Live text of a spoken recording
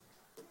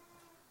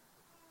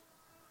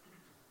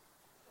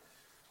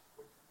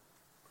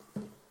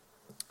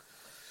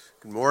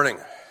Good morning.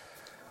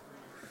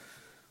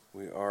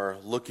 We are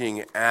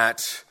looking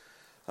at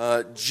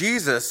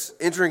Jesus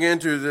entering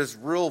into this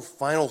real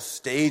final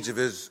stage of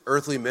his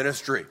earthly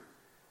ministry.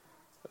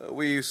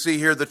 We see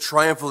here the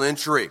triumphal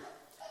entry.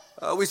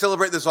 We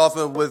celebrate this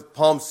often with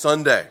Palm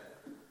Sunday.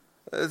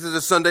 This is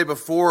the Sunday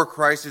before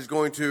Christ is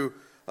going to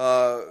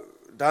die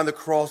on the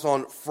cross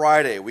on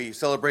Friday. We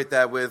celebrate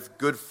that with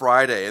Good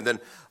Friday, and then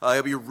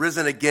he'll be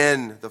risen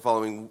again the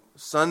following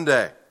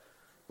Sunday,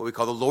 what we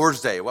call the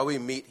Lord's Day, while we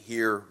meet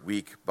here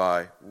week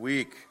by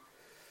week.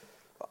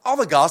 All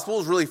the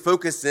Gospels really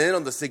focus in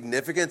on the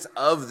significance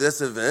of this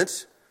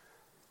event.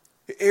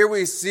 Here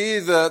we see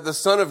the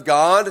Son of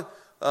God.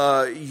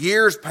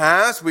 Years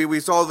past, we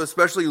saw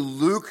especially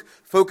Luke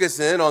focus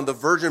in on the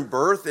virgin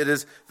birth. It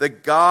is the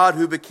God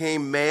who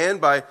became man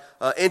by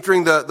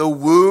entering the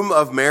womb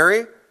of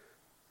Mary.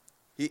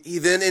 He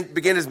then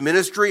began his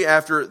ministry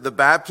after the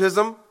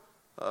baptism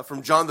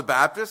from John the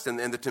Baptist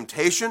and the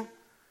temptation.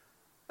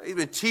 He's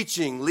been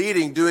teaching,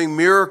 leading, doing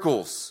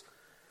miracles.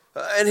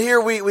 And here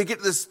we get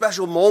to this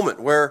special moment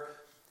where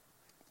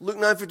Luke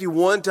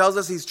 9:51 tells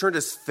us he's turned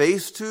his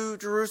face to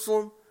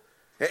Jerusalem.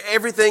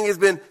 Everything has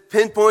been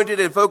pinpointed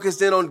and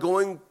focused in on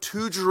going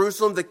to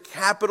Jerusalem, the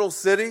capital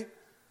city.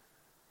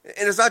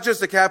 And it's not just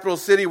the capital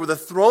city where the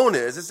throne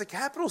is, it's the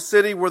capital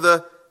city where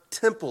the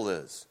temple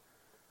is.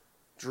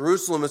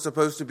 Jerusalem is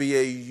supposed to be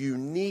a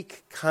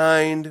unique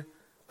kind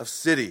of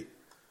city,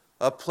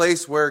 a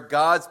place where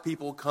God's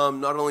people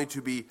come not only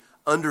to be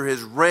under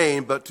his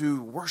reign, but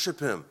to worship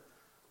him,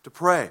 to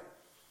pray.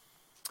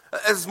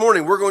 This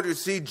morning, we're going to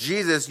see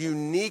Jesus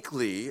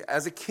uniquely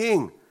as a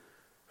king.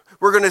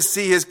 We're going to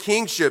see his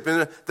kingship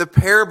in the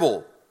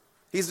parable.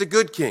 He's the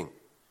good king.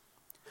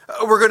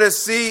 We're going to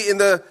see in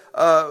the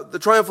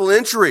triumphal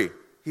entry,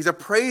 he's a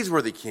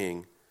praiseworthy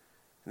king.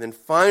 And then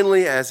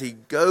finally, as he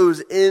goes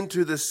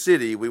into the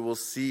city, we will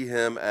see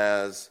him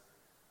as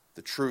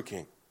the true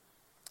king.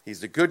 He's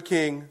the good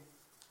king,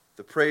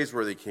 the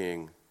praiseworthy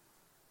king,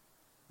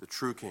 the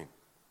true king.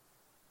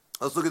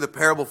 Let's look at the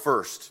parable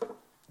first.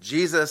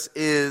 Jesus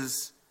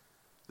is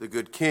the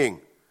good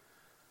king.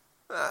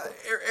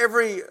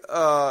 Every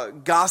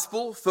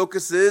gospel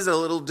focuses a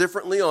little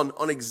differently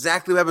on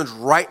exactly what happens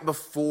right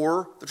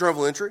before the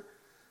triumphal entry.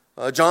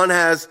 John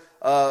has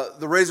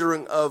the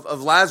raising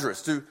of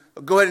Lazarus to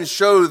go ahead and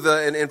show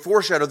and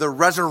foreshadow the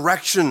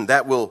resurrection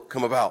that will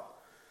come about.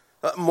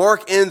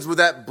 Mark ends with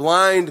that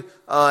blind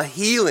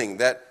healing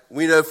that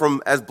we know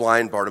from as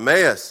blind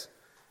Bartimaeus.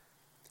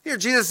 Here,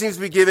 Jesus seems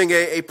to be giving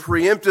a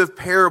preemptive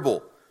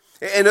parable.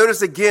 And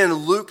notice again,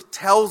 Luke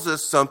tells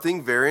us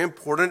something very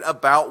important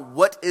about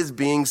what is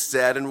being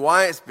said and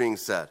why it's being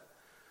said.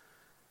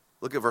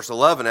 Look at verse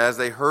 11. As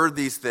they heard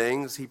these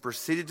things, he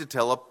proceeded to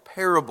tell a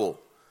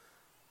parable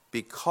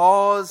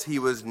because he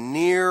was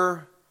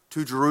near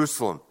to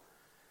Jerusalem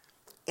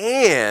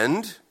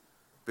and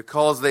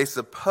because they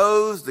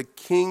supposed the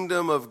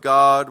kingdom of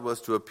God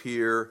was to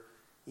appear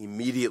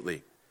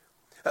immediately.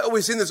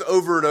 We've seen this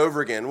over and over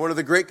again. One of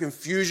the great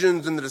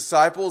confusions in the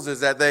disciples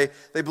is that they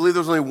believe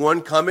there's only one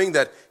coming,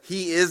 that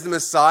he is the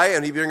Messiah,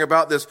 and he bring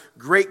about this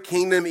great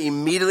kingdom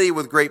immediately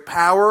with great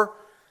power.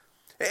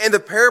 And the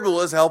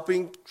parable is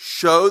helping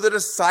show the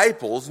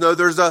disciples, no,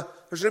 there's going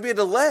to be a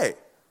delay.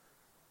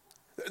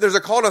 There's a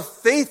call to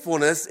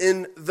faithfulness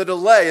in the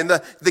delay. And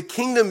the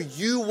kingdom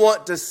you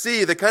want to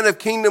see, the kind of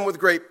kingdom with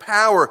great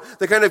power,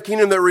 the kind of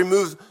kingdom that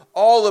removes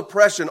all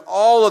oppression,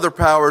 all other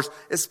powers,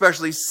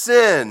 especially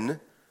sin,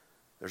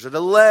 there's a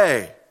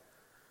delay.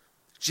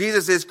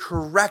 Jesus is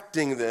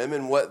correcting them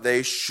in what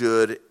they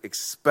should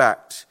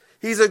expect.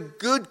 He's a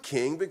good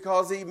king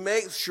because he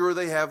makes sure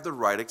they have the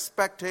right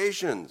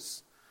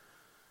expectations.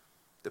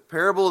 The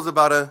parable is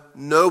about a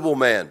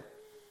nobleman.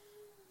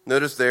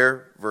 Notice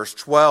there, verse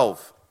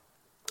 12.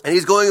 And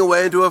he's going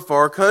away into a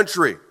far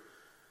country.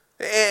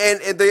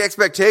 And the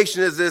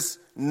expectation is this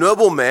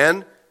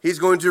nobleman, he's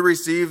going to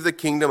receive the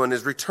kingdom on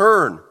his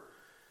return.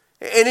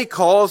 And he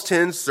calls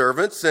 10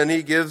 servants and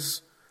he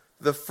gives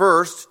the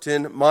first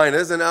 10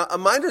 minas, and a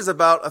mina is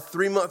about a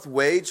 3-month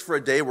wage for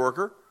a day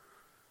worker.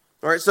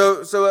 All right,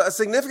 so a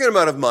significant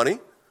amount of money.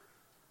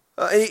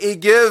 He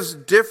gives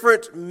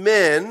different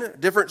men,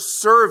 different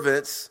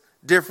servants,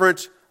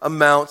 different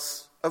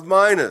amounts of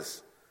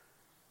minas.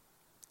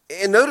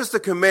 And notice the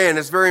command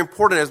is very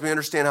important as we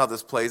understand how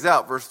this plays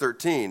out. Verse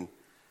 13,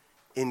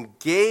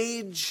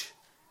 engage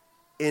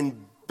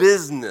in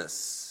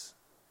business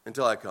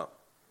until I come.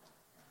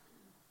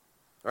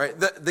 All right,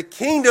 the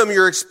kingdom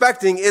you're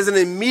expecting isn't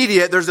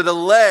immediate. There's a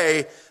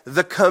delay.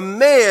 The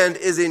command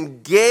is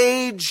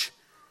engage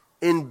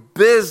in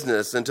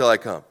business until I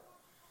come.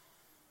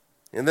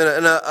 And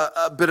then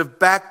a bit of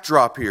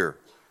backdrop here.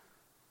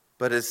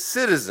 But his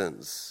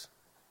citizens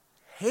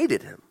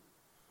hated him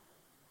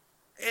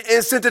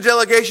and sent a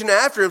delegation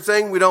after him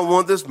saying, we don't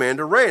want this man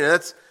to reign.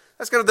 And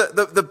that's kind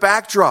of the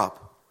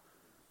backdrop.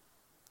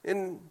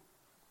 And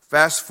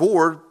fast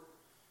forward,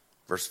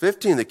 verse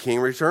 15, the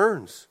king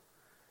returns.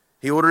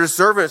 He ordered his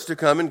servants to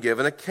come and give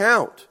an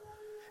account.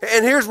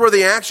 And here's where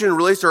the action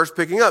really starts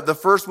picking up. The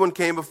first one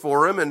came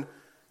before him, and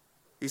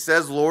he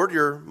says, Lord,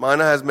 your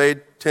mina has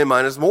made 10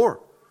 minas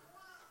more.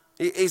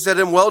 He said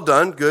to him, well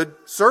done, good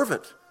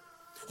servant.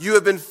 You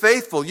have been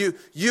faithful.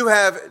 You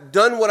have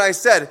done what I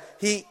said.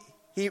 He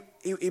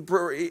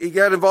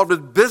got involved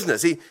with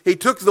business. He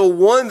took the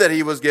one that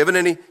he was given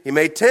and he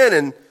made 10.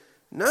 And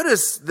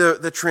notice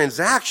the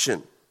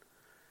transaction.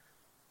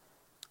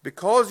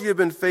 Because you have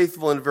been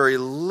faithful in very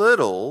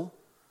little,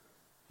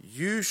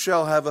 you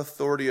shall have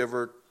authority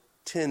over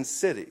 10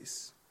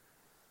 cities.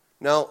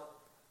 Now,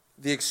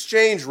 the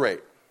exchange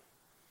rate,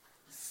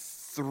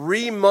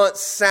 3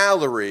 months'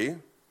 salary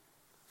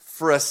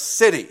for a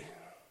city.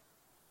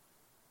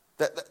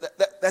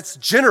 That's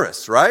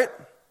generous, right?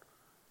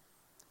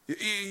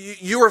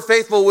 You were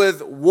faithful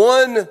with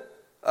one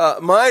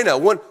mina,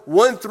 one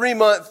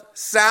 3-month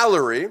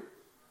salary,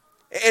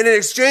 and in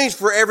exchange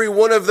for every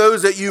one of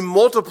those that you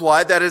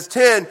multiplied, that is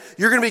 10,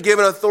 you're going to be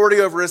given authority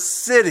over a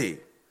city.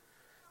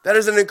 That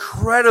is an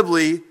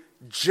incredibly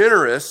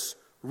generous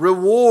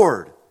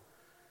reward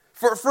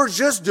for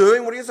just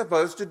doing what you're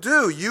supposed to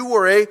do. You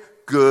were a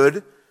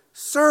good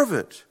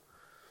servant.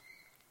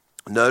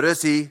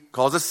 Notice he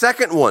calls a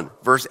second one,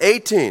 verse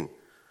 18.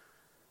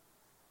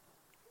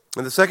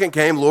 And the second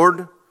came,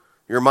 Lord,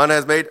 your mina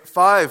has made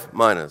 5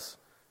 minas.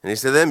 And he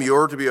said to them, you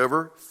are to be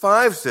over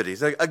 5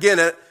 cities. Again,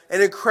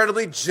 an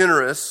incredibly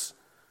generous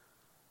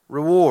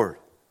reward.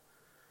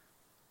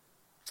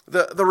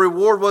 The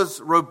reward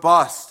was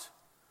robust.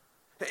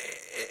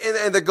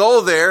 And the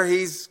goal there,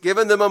 he's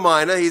given them a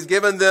mina, he's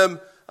given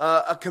them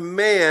a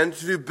command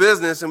to do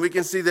business, and we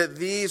can see that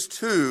these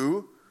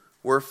two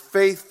were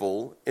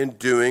faithful in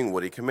doing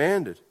what he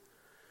commanded.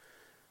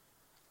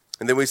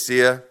 And then we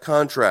see a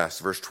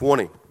contrast, verse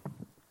 20.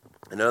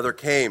 Another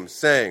came,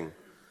 saying,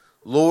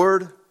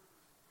 Lord,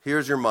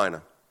 here's your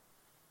mina,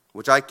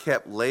 which I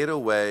kept laid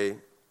away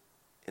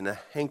in a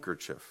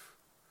handkerchief.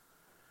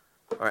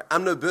 All right,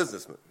 I'm no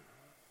businessman,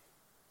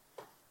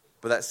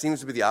 but that seems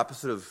to be the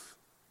opposite of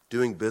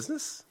doing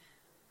business.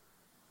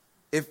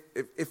 If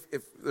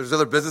there's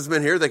other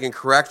businessmen here, they can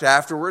correct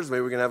afterwards.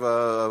 Maybe we can have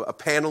a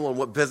panel on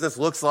what business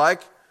looks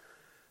like.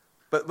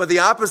 But the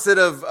opposite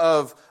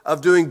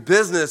of doing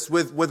business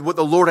with what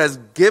the Lord has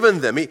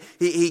given them.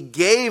 He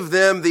gave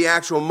them the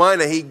actual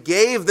mina. He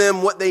gave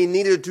them what they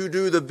needed to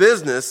do the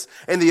business.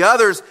 And the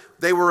others,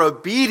 they were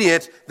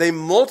obedient. They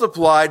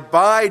multiplied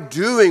by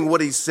doing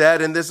what he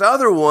said. And this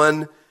other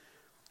one,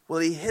 well,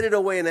 he hid it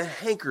away in a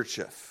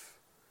handkerchief.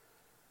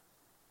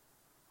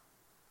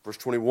 Verse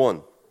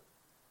 21.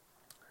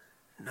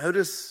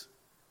 Notice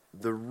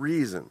the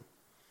reason.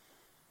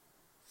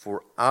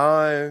 For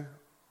I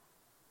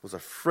was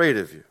afraid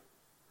of you,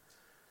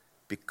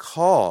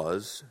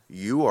 because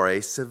you are a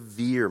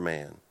severe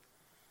man.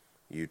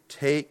 You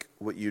take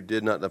what you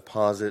did not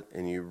deposit,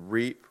 and you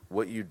reap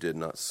what you did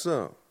not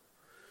sow.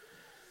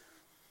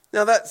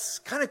 Now that's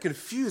kind of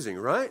confusing,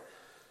 right?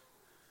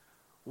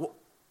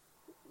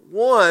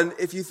 One,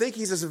 if you think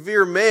he's a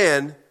severe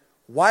man,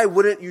 why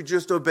wouldn't you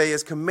just obey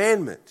his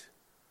commandment?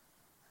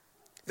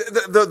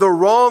 The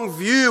wrong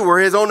view or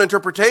his own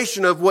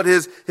interpretation of what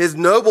his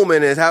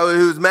nobleman is, how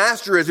his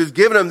master is, who's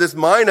given him this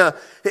mina,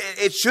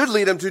 it should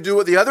lead him to do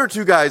what the other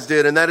two guys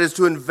did, and that is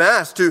to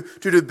invest, to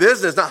do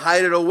business, not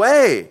hide it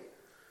away.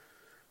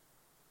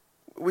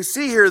 We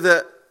see here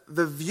that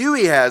the view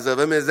he has of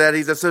him is that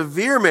he's a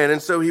severe man,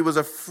 and so he was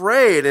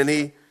afraid, and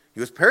he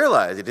was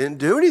paralyzed. He didn't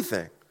do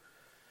anything.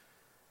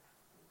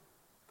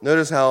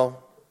 Notice how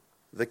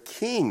the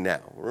king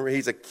now, remember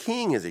he's a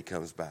king as he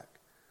comes back.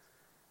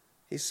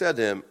 He said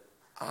to him,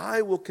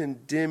 I will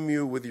condemn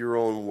you with your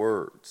own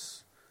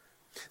words.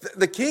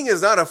 The king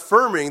is not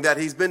affirming that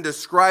he's been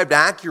described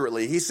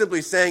accurately. He's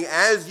simply saying,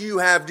 as you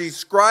have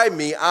described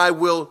me, I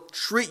will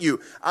treat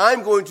you.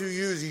 I'm going to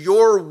use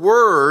your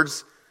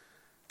words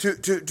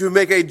to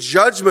make a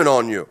judgment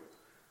on you.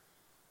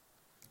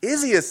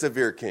 Is he a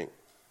severe king?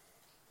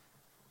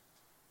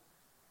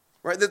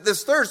 Right?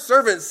 This third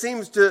servant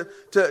seems to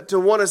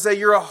want to say,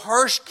 you're a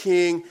harsh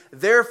king,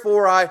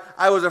 therefore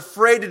I was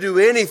afraid to do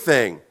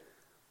anything.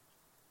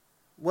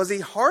 Was he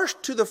harsh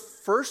to the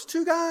first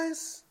two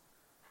guys?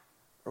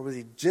 Or was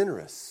he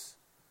generous,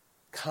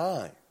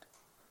 kind?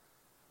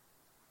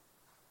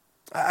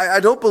 I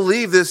don't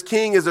believe this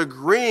king is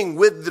agreeing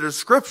with the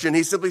description.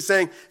 He's simply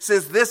saying,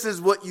 since this is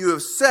what you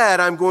have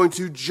said, I'm going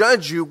to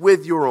judge you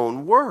with your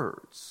own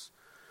words.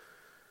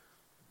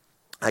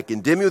 I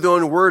condemn you with your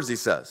own words, he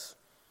says.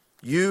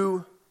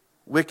 You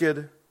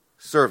wicked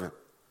servant.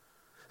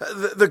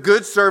 The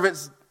good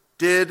servants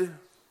did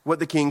what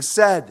the king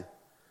said.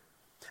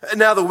 And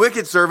now the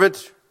wicked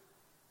servant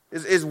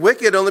is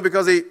wicked only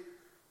because he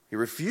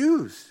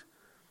refused.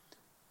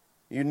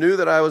 You knew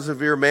that I was a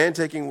severe man,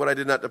 taking what I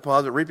did not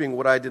deposit, reaping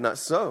what I did not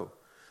sow.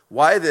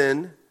 Why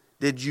then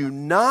did you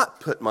not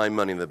put my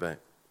money in the bank?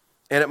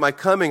 And at my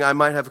coming I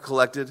might have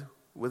collected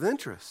with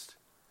interest.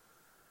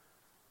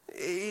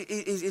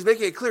 He's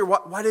making it clear.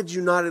 Why did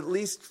you not at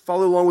least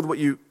follow along with what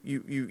you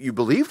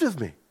believed of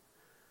me?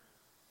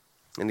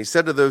 And he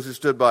said to those who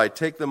stood by,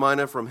 take the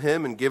mina from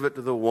him and give it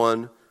to the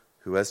one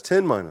who has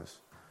 10 minas.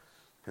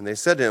 And they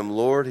said to him,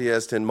 Lord, he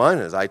has 10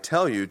 minas. I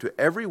tell you, to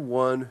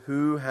everyone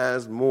who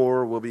has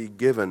more will be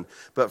given,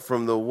 but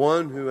from the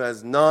one who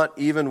has not,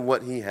 even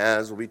what he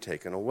has will be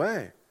taken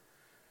away.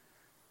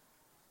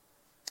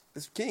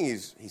 This king,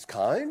 he's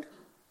kind.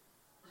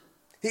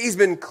 He's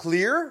been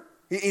clear.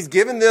 He's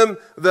given them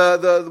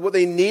what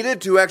they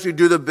needed to actually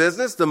do the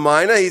business, the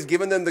mina. He's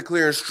given them the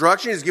clear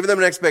instruction. He's given them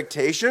an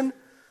expectation.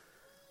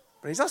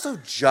 But he's also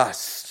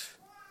just.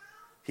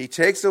 He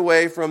takes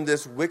away from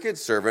this wicked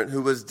servant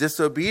who was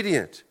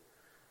disobedient.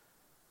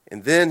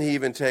 And then he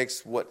even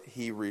takes what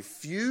he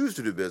refused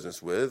to do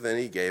business with, and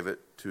he gave it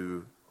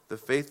to the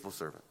faithful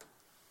servant.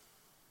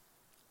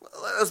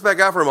 Let's back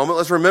out for a moment.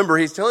 Let's remember,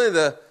 he's telling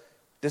the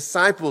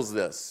disciples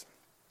this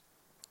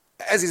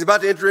as he's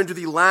about to enter into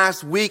the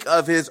last week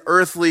of his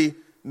earthly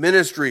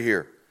ministry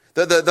here.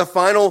 The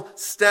final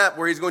step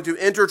where he's going to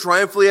enter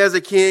triumphantly as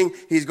a king.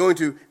 He's going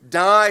to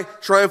die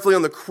triumphantly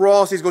on the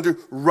cross. He's going to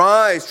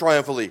rise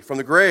triumphantly from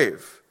the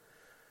grave.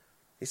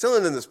 He's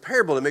telling them this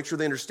parable to make sure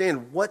they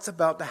understand what's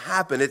about to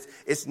happen.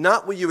 It's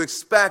not what you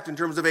expect in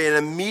terms of an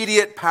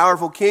immediate,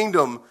 powerful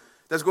kingdom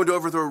that's going to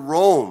overthrow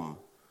Rome.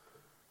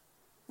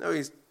 No,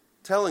 he's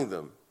telling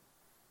them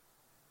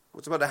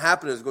what's about to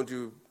happen is going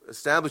to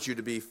establish you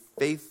to be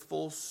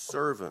faithful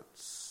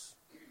servants,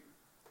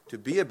 to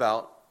be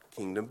about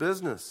kingdom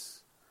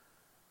business.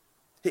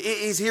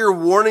 He's here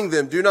warning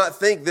them, do not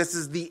think this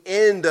is the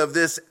end of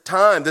this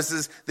time. This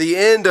is the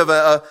end of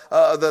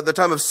the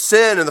time of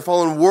sin in the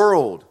fallen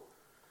world.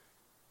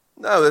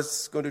 No,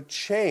 it's going to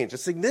change. A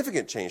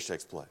significant change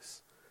takes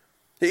place.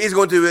 He's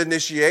going to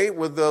initiate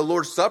with the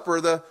Lord's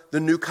Supper the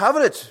new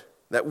covenant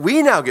that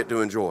we now get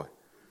to enjoy.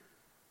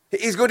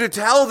 He's going to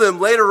tell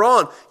them later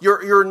on,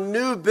 your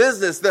new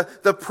business,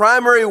 the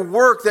primary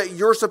work that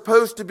you're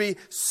supposed to be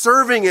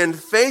serving in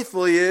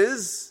faithfully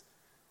is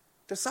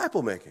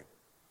disciple making.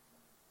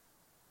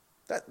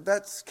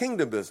 That's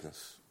kingdom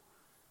business.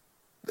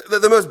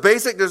 The most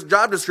basic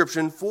job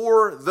description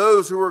for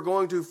those who are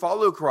going to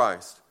follow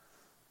Christ,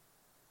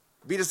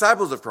 be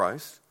disciples of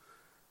Christ,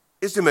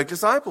 is to make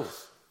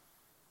disciples.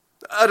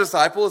 A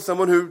disciple is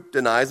someone who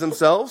denies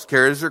themselves,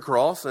 carries their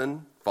cross,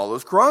 and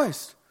follows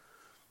Christ.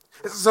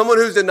 Someone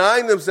who's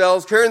denying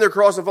themselves, carrying their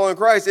cross, and following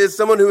Christ is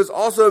someone who is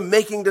also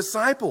making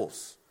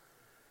disciples.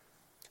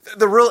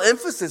 The real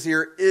emphasis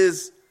here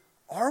is,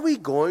 are we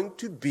going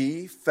to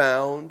be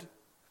found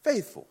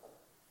faithful?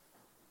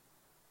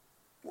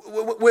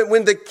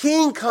 When the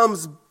king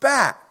comes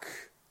back,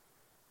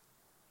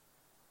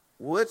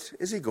 what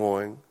is he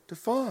going to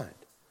find?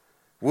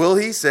 Will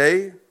he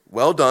say,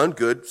 well done,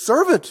 good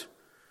servant?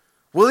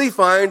 Will he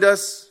find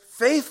us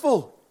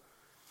faithful?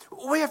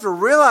 What we have to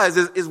realize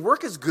is his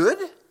work is good.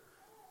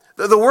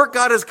 The work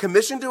God has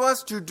commissioned to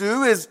us to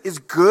do is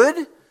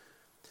good.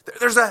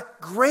 There's a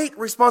great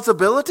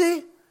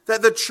responsibility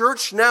that the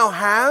church now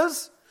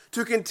has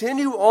to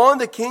continue on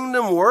the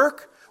kingdom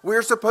work.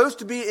 We're supposed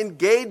to be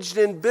engaged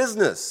in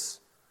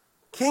business,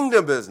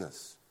 kingdom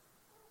business,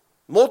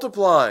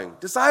 multiplying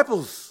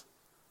disciples.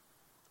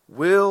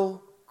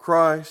 Will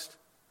Christ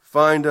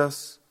find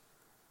us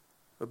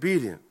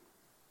obedient?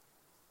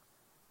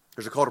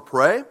 There's a call to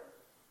pray,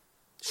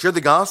 share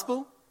the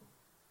gospel,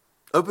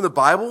 open the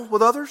Bible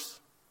with others.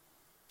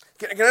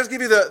 Can I just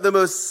give you the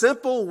most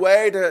simple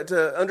way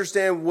to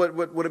understand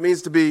what it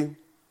means to be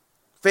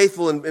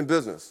faithful in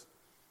business?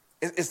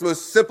 It's the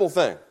most simple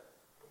thing.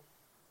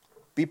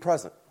 Be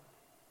present.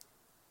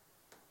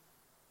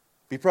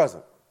 Be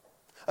present.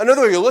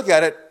 Another way you look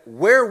at it,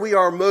 where we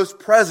are most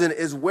present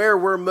is where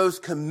we're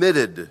most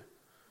committed.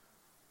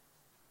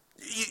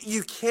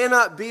 You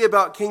cannot be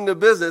about kingdom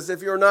business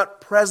if you're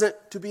not present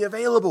to be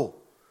available.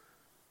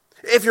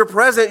 If you're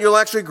present, you'll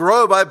actually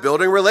grow by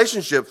building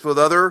relationships with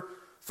other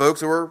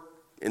folks who are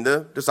in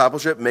the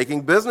discipleship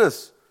making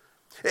business.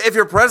 If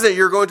you're present,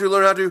 you're going to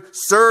learn how to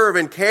serve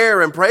and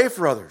care and pray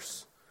for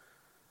others.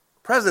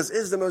 Presence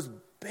is the most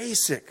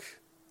basic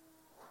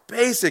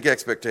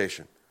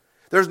expectation.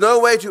 There's no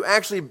way to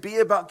actually be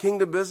about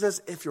kingdom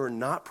business if you're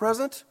not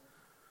present.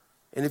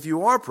 And if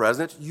you are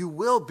present, you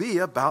will be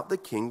about the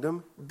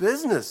kingdom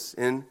business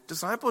in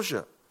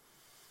discipleship.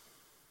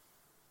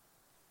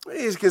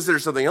 Let's consider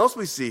something else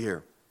we see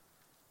here.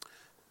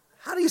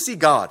 How do you see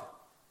God?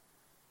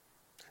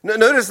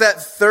 Notice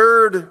that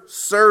third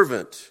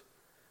servant.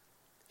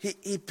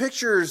 He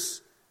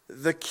pictures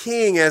the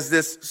king as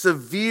this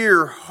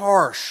severe,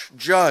 harsh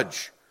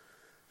judge.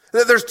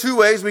 There's two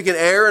ways we can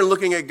err in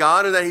looking at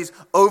God, and that he's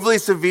overly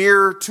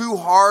severe, too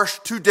harsh,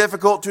 too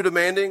difficult, too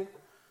demanding.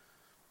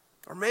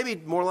 Or maybe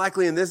more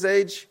likely in this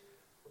age,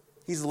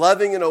 he's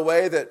loving in a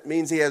way that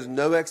means he has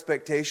no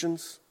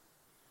expectations.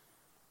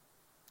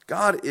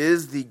 God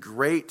is the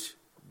great,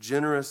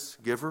 generous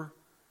giver.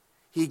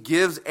 He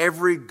gives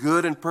every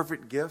good and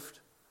perfect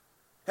gift.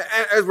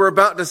 As we're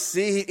about to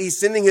see, he's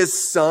sending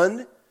his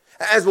son.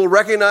 As we'll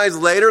recognize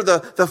later,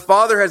 the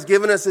Father has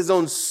given us his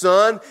own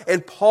Son.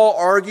 And Paul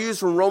argues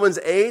from Romans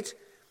 8,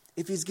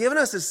 if he's given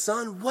us his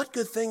Son, what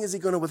good thing is he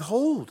going to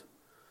withhold?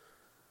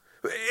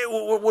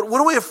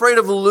 What are we afraid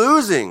of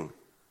losing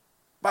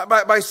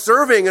by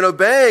serving and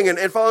obeying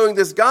and following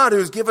this God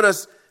who's given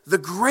us the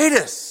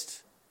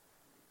greatest.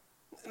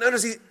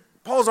 Notice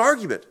Paul's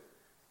argument.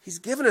 He's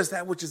given us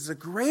that which is the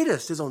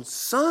greatest, his own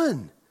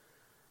Son.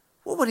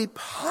 What would he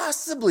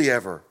possibly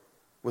ever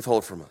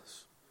withhold from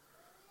us?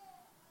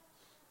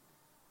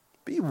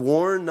 Be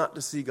warned not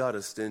to see God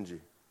as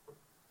stingy.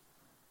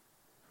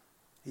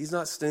 He's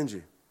not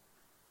stingy.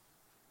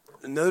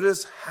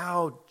 Notice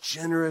how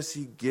generous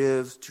he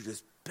gives to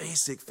just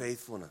basic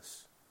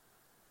faithfulness.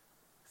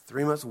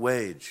 3 months'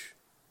 wage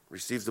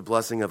receives the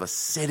blessing of a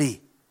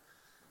city.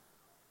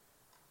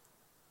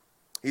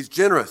 He's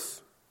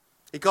generous.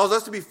 He calls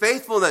us to be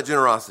faithful in that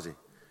generosity.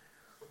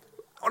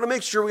 I want to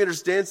make sure we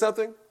understand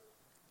something.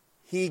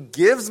 He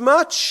gives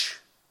much.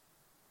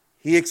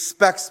 He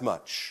expects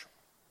much.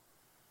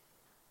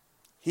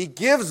 He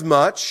gives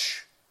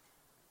much.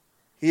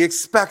 He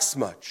expects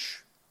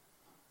much.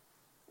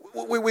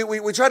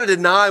 We try to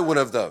deny one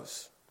of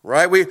those,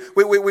 right? We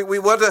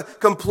want to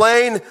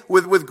complain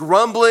with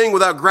grumbling,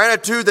 without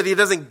gratitude that he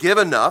doesn't give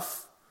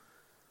enough.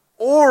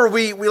 Or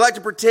we like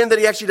to pretend that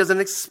he actually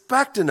doesn't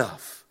expect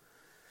enough.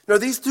 No,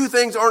 these two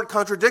things aren't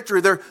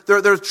contradictory.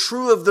 They're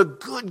true of the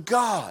good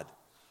God.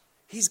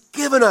 He's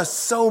given us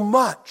so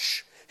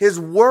much. His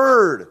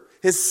Word,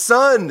 His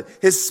Son,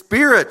 His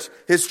Spirit,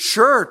 His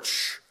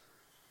church.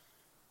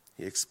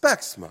 He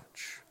expects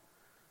much.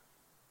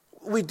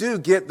 We do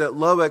get that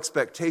low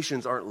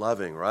expectations aren't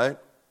loving, right?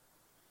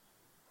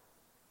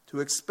 To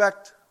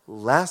expect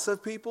less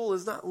of people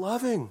is not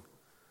loving.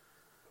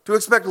 To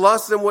expect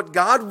less than what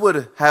God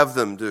would have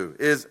them do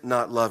is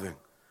not loving.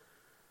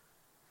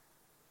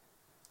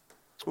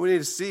 What we need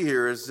to see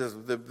here is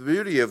the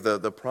beauty of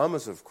the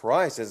promise of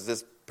Christ as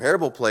this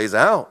parable plays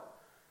out.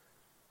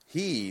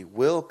 He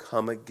will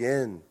come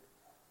again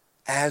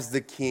as the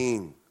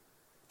King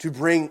to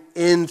bring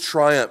in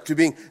triumph, to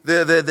bring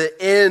the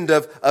end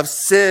of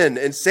sin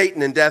and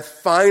Satan and death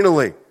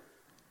finally.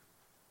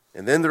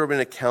 And then there will be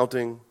an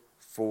accounting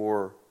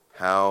for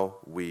how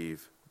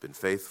we've been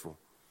faithful.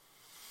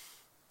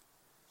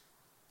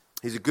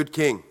 He's a good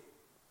king.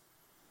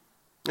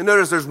 And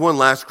notice there's one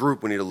last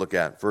group we need to look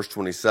at, verse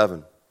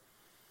 27.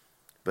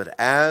 But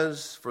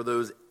as for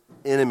those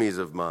enemies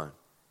of mine,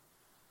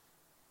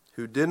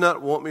 who did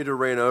not want me to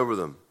reign over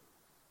them,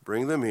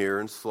 bring them here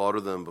and slaughter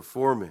them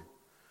before me.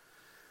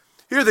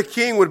 Here the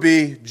king would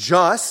be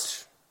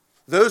just.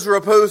 Those who are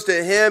opposed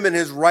to him and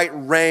his right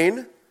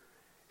reign.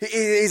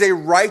 He's a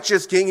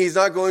righteous king. He's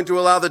not going to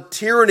allow the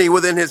tyranny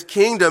within his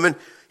kingdom. And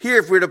here,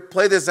 if we were to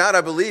play this out,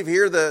 I believe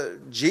here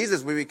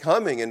Jesus will be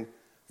coming. And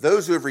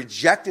those who have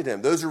rejected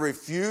him, those who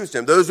refused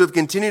him, those who have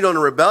continued on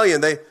in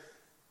rebellion, they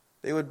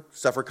would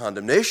suffer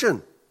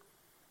condemnation.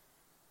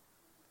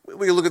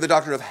 We can look at the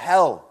doctrine of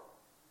hell.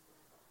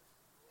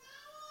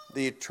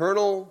 The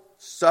eternal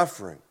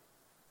suffering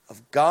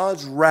of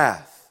God's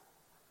wrath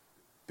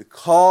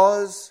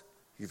because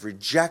you've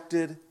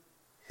rejected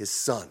his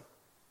Son.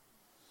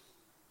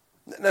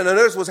 Now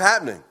notice what's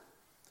happening.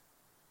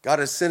 God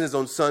has sent his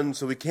own Son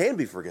so we can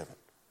be forgiven.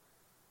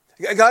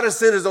 God has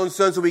sent his own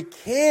Son so we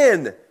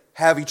can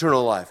have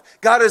eternal life.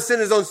 God has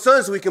sent his own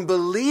Son so we can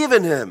believe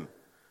in him.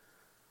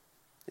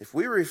 If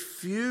we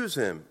refuse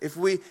him, if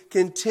we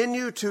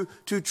continue to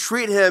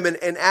treat him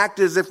and act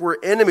as if we're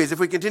enemies, if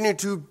we continue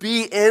to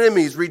be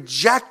enemies,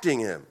 rejecting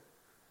him,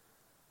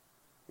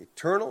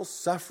 eternal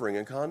suffering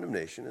and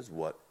condemnation is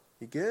what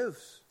he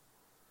gives.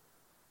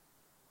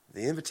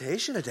 The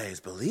invitation today is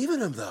believe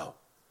in him, though.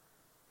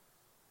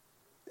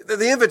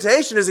 The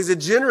invitation is he's a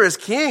generous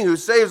king who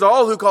saves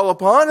all who call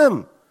upon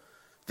him.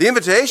 The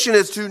invitation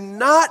is to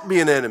not be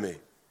an enemy,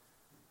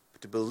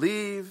 but to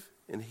believe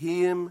in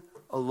him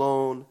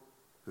alone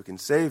who can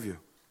save you.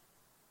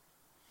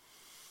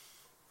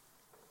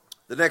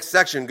 The next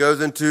section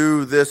goes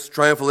into this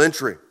triumphal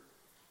entry.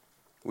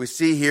 We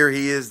see here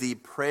he is the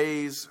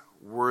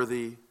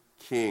praiseworthy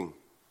king.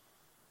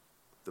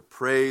 The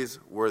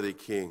praiseworthy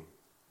king.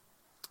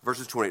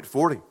 Verses 28 to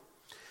 40.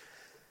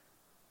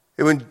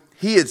 And when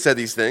he had said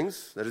these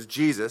things, that is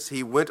Jesus,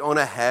 he went on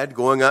ahead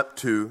going up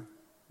to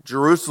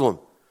Jerusalem.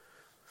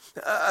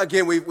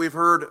 Again, we've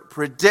heard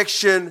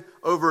prediction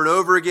over and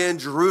over again.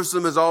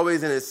 Jerusalem is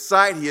always in his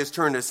sight. He has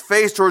turned his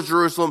face towards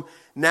Jerusalem.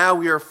 Now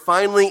we are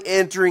finally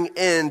entering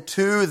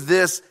into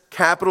this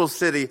capital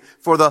city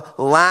for the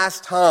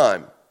last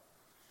time.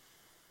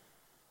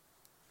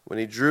 When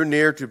he drew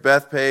near to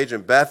Bethpage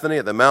and Bethany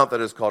at the mount that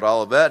is called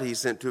Olivet, he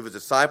sent two of his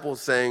disciples,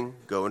 saying,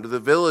 "Go into the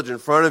village in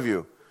front of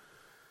you.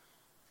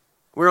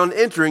 Where on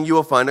entering you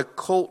will find a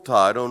colt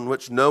tied on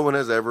which no one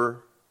has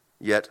ever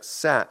yet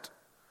sat.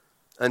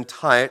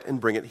 Untie it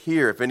and bring it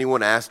here. If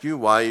anyone asks you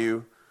why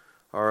you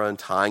are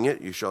untying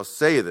it, you shall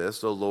say this,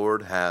 the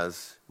Lord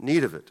has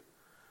need of it."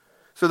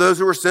 So those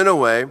who were sent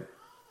away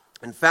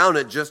and found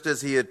it just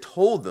as he had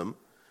told them.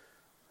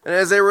 And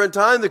as they were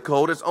untying the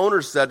colt, its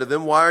owner said to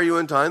them, "Why are you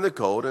untying the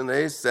colt?" And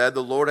they said,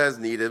 "The Lord has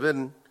need of it."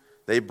 And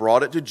they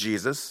brought it to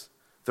Jesus.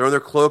 Throwing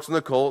their cloaks on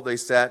the colt, they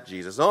sat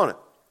Jesus on it.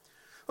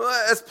 Well,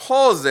 as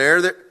Paul's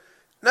there,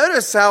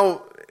 notice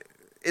how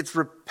it's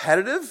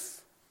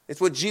repetitive. It's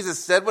what Jesus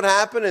said would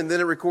happen, and then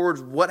it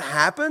records what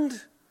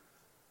happened.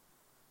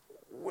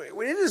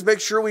 We need to just make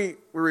sure we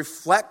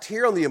reflect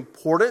here on the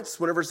importance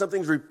whenever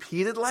something's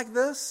repeated like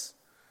this.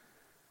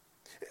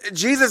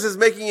 Jesus is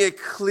making it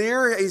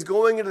clear he's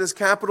going into this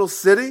capital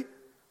city,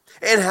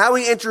 and how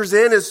he enters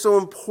in is so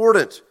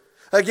important.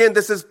 Again,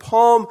 this is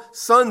Palm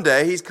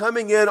Sunday. He's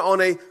coming in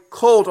on a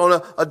colt,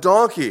 on a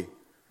donkey.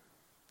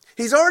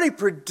 He's already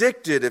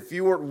predicted, if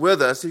you weren't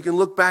with us, you can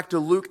look back to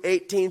Luke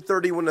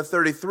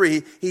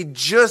 18:31-33. He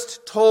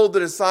just told the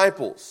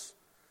disciples,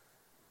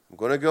 I'm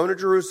going to go into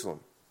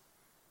Jerusalem.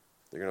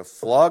 They're going to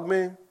flog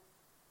me,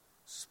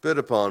 spit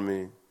upon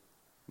me,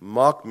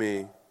 mock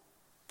me,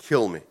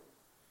 kill me.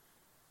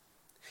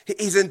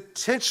 He's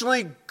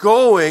intentionally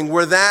going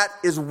where that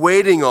is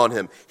waiting on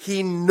him.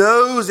 He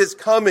knows it's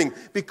coming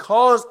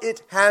because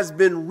it has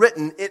been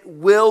written. It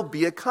will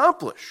be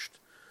accomplished.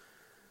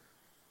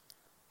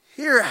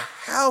 Here,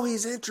 how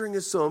he's entering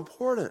is so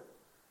important.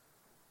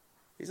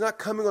 He's not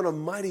coming on a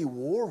mighty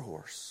war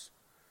horse.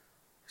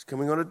 He's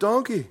coming on a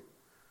donkey.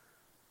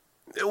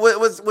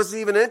 What's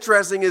even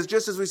interesting is,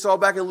 just as we saw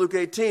back in Luke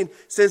 18,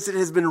 since it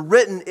has been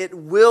written, it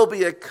will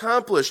be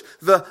accomplished.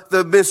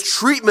 The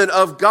mistreatment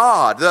of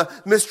God, the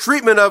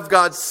mistreatment of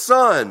God's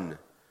Son.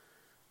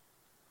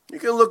 You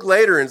can look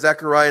later in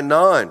Zechariah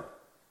 9,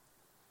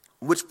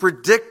 which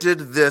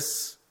predicted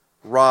this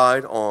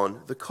ride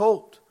on the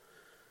colt.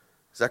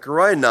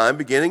 Zechariah 9,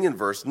 beginning in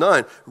verse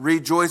 9.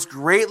 Rejoice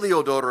greatly,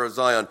 O daughter of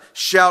Zion.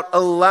 Shout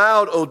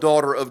aloud, O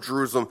daughter of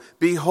Jerusalem.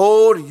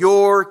 Behold,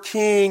 your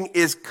king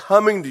is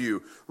coming to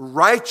you.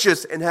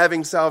 Righteous and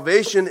having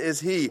salvation is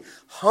he.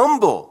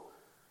 Humble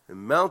and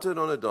mounted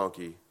on a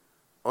donkey,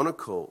 on a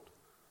colt,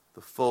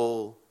 the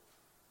foal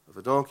of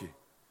a donkey.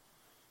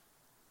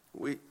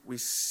 We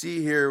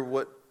see here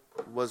what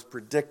was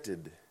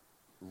predicted,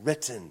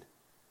 written.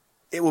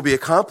 It will be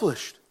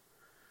accomplished.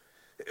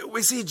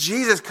 We see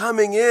Jesus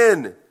coming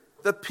in,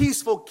 the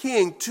peaceful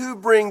king, to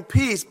bring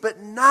peace,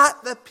 but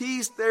not the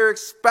peace they're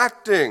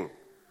expecting.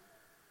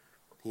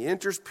 He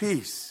enters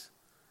peace.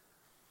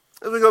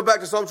 As we go back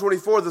to Psalm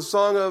 24, the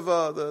song of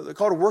the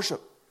call to worship,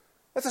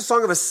 that's a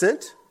song of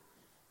ascent.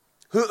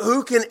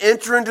 Who can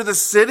enter into the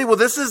city? Well,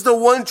 this is the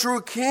one true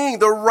king,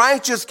 the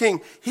righteous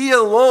king. He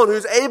alone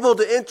who's able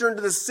to enter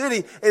into the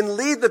city and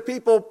lead the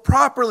people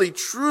properly,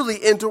 truly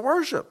into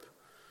worship.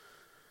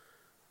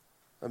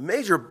 A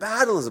major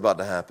battle is about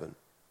to happen.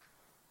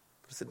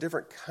 But it's a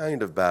different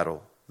kind of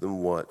battle than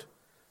what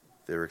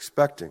they're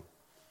expecting.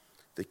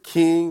 The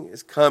king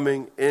is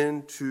coming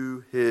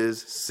into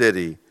his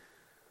city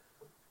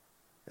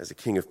as a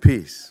king of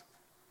peace.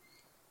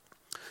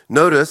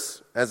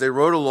 Notice, as they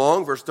rode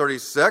along, verse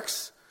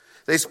 36,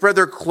 they spread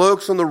their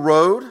cloaks on the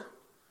road,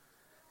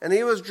 and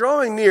he was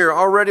drawing near.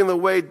 Already on the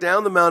way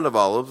down the Mount of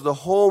Olives, the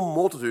whole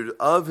multitude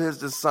of his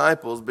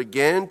disciples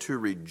began to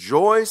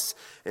rejoice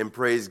and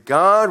praise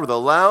God with a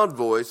loud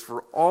voice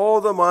for all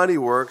the mighty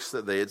works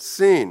that they had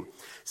seen,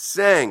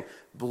 saying,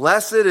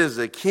 Blessed is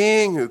the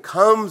King who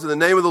comes in the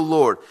name of the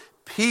Lord,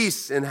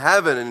 peace in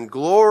heaven and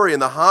glory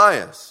in the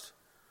highest.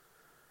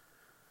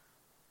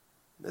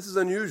 This is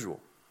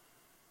unusual.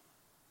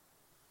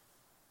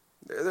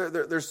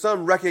 There's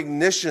some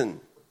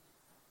recognition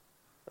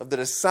of the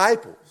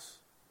disciples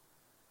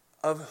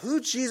of who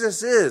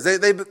Jesus is.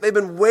 They've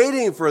been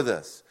waiting for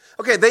this.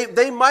 Okay,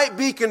 they might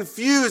be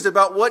confused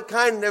about what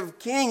kind of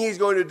king he's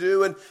going to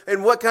do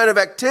and what kind of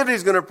activity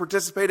he's going to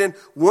participate in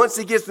once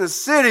he gets to the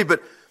city,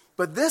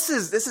 but this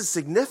is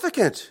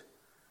significant.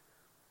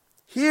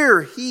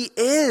 Here he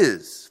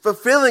is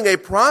fulfilling a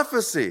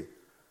prophecy.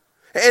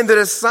 And the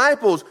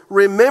disciples,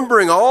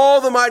 remembering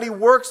all the mighty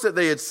works that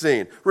they had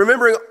seen,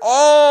 remembering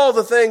all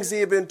the things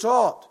he had been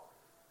taught.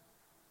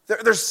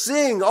 They're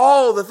seeing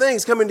all the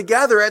things coming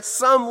together at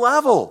some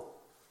level.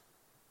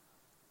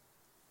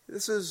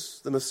 This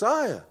is the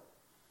Messiah.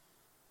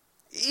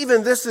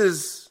 Even this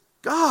is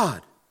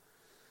God.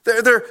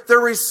 They're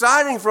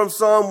reciting from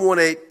Psalm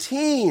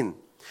 118.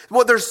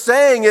 What they're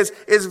saying is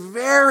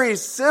very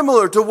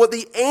similar to what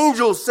the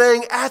angels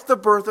sang at the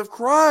birth of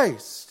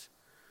Christ.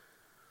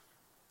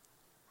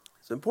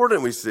 It's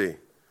important we see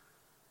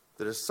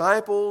the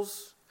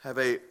disciples have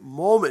a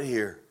moment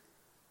here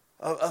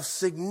of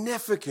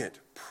significant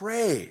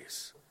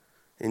praise,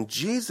 and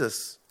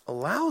Jesus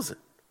allows it.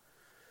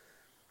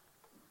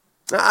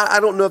 I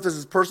don't know if this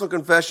is personal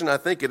confession. I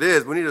think it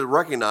is. We need to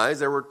recognize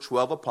there were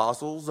 12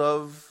 apostles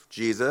of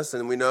Jesus,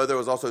 and we know there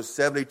was also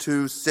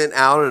 72 sent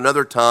out at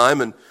another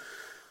time. And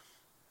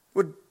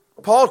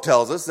Paul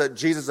tells us that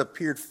Jesus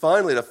appeared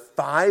finally to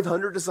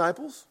 500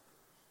 disciples.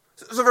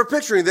 So if we're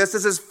picturing this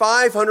is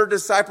 500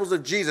 disciples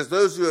of Jesus,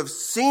 those who have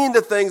seen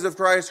the things of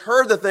Christ,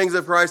 heard the things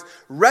of Christ,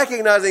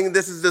 recognizing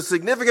this is the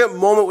significant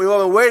moment we've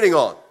all been waiting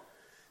on.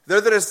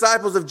 They're the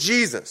disciples of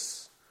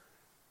Jesus.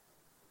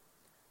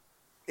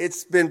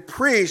 It's been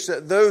preached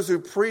that those who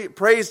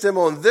praised him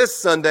on this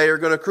Sunday are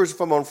going to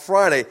crucify him on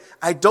Friday.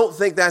 I don't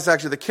think that's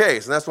actually the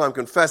case, and that's why I'm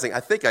confessing.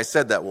 I think I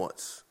said that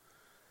once.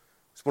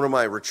 It's one of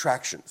my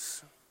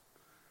retractions.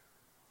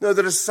 No,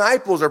 the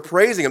disciples are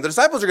praising him. The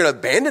disciples are going to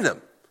abandon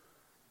him.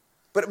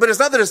 But it's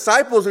not the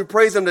disciples who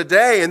praise him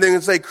today and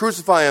then say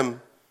crucify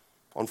him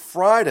on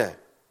Friday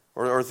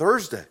or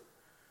Thursday.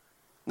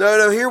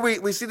 No, here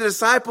we see the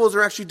disciples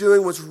are actually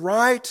doing what's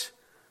right,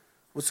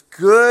 what's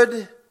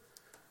good,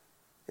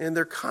 and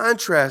they're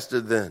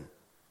contrasted then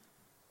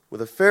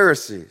with the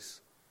Pharisees.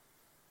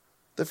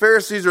 The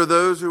Pharisees are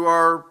those who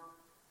are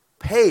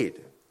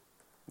paid.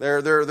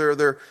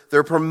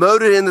 They're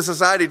promoted in the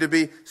society to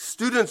be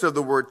students of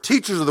the word,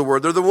 teachers of the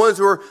word. They're the ones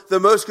who are the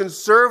most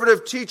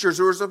conservative teachers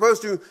who are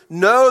supposed to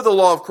know the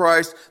law of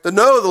Christ, to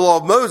know the law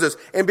of Moses,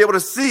 and be able to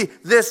see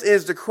this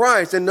is the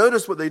Christ. And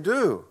notice what they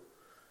do.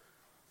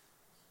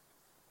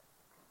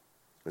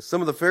 And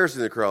some of the Pharisees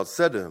in the crowd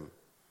said to him,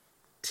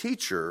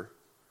 "Teacher,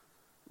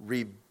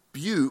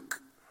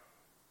 rebuke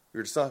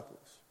your disciples."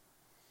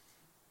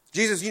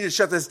 Jesus, you need to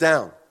shut this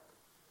down.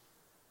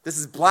 This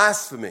is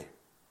blasphemy.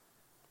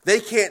 They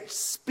can't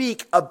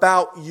speak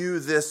about you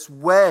this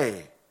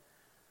way.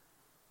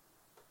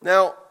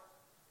 Now,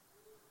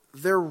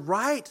 they're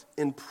right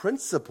in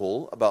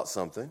principle about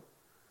something.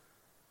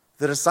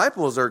 The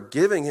disciples are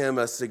giving him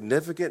a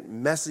significant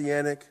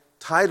messianic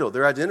title.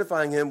 They're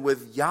identifying him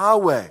with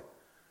Yahweh.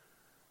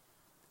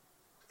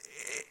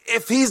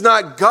 If he's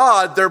not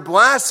God, they're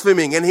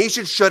blaspheming, and he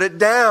should shut it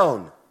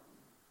down.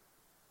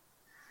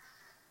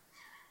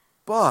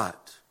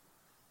 But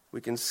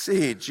we can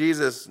see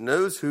Jesus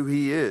knows who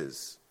he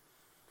is.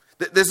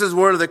 This is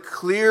one of the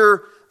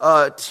clear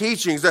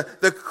teachings,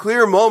 the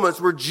clear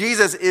moments where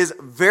Jesus is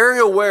very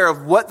aware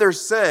of what they're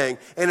saying.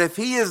 And if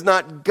he is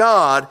not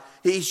God,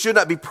 he should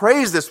not be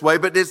praised this way,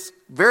 but it's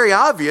very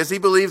obvious he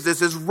believes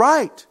this is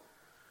right.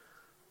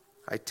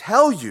 I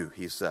tell you,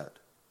 he said,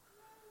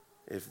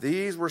 if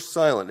these were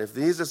silent, if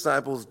these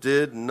disciples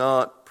did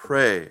not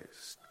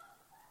praise,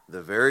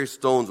 the very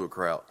stones would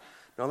cry out.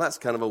 Now that's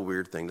kind of a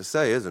weird thing to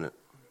say, isn't it?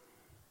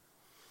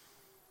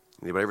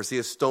 Anybody ever see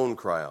a stone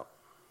cry out?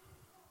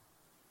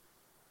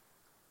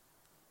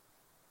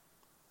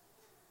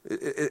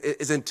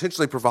 It's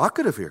intentionally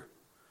provocative here.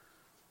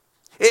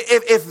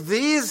 If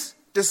these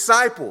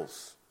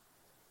disciples,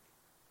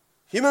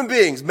 human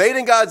beings made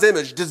in God's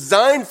image,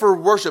 designed for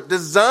worship,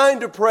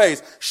 designed to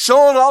praise,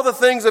 showing all the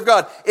things of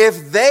God,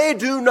 if they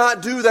do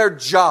not do their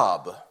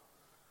job,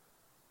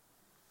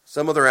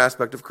 some other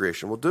aspect of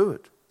creation will do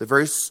it. The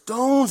very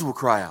stones will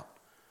cry out.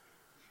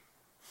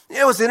 You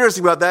know what's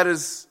interesting about that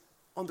is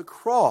on the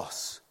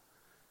cross,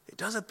 it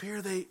does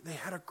appear they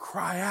had to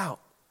cry out.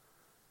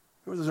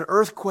 There was an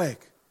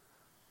earthquake.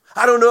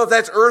 I don't know if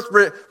that's earth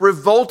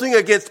revolting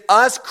against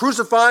us,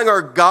 crucifying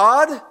our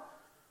God,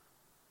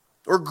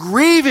 or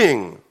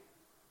grieving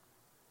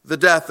the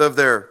death of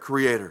their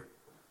Creator.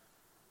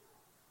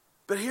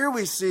 But here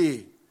we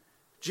see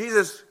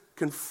Jesus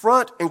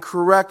confront and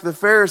correct the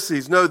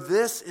Pharisees. No,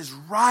 this is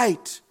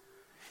right.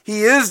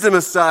 He is the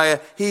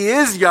Messiah. He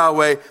is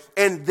Yahweh.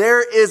 And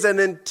there is an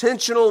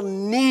intentional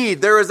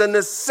need. There is a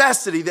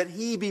necessity that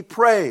he be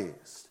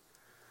praised.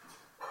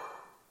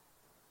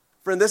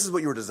 Friend, this is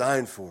what you were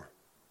designed for.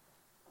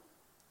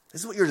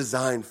 This is what you're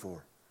designed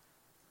for.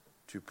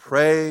 To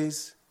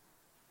praise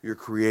your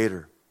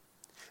Creator.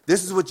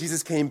 This is what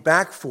Jesus came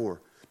back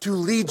for. To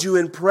lead you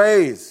in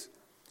praise.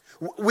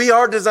 We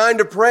are designed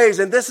to praise.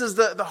 And this is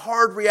the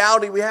hard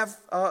reality we have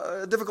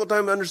a difficult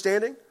time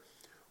understanding.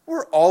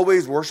 We're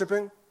always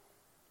worshiping.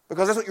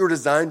 Because that's what you were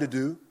designed to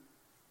do.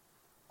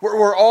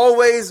 We're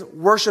always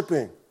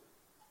worshiping.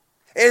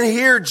 And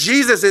here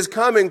Jesus is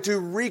coming to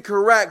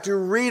recorrect, to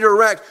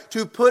redirect,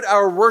 to put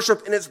our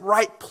worship in its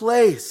right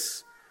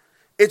place.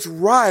 It's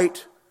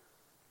right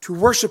to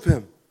worship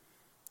him.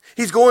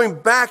 He's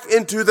going back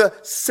into the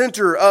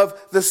center of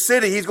the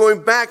city. He's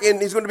going back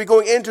and he's going to be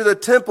going into the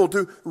temple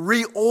to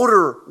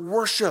reorder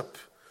worship,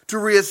 to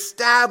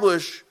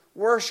reestablish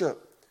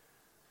worship,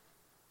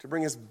 to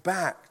bring us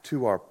back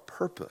to our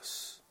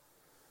purpose.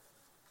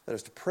 That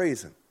is to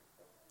praise him.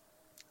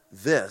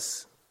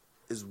 This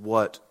is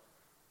what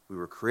we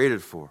were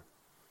created for.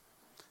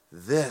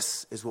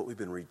 This is what we've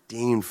been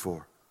redeemed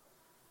for.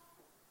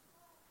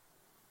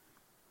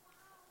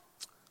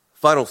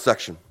 Final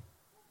section.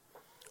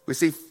 We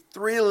see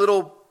three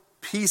little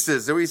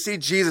pieces that we see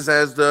Jesus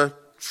as the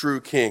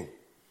true king.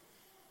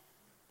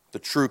 The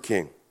true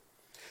king.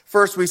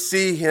 First, we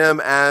see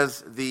him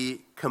as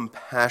the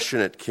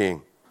compassionate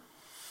king.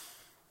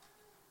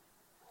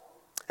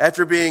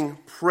 After being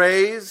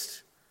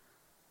praised,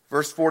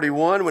 verse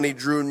 41, when he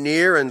drew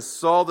near and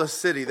saw the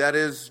city, that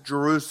is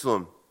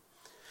Jerusalem.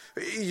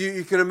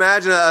 You can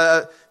imagine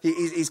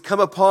he's come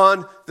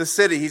upon the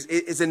city.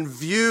 He's in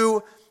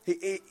view.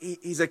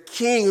 He's a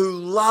king who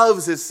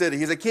loves his city.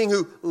 He's a king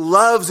who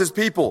loves his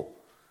people.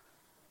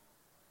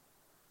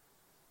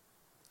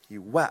 He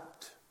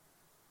wept.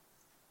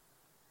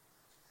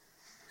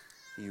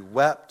 He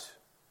wept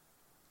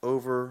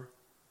over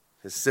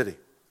his city.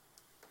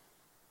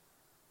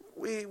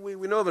 We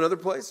know of another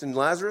place in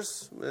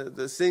Lazarus,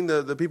 seeing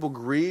the people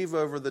grieve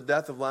over the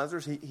death of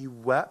Lazarus. He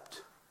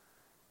wept.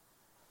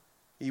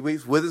 He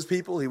weeps with his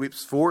people. He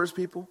weeps for his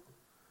people.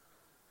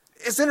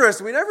 It's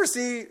interesting. We never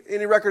see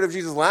any record of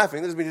Jesus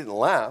laughing. That doesn't mean he didn't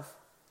laugh.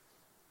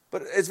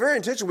 But it's very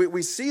intentional.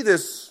 We see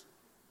this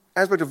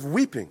aspect of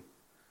weeping,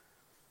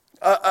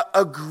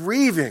 a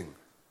grieving.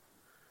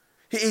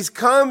 He's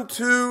come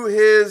to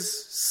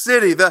his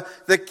city.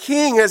 The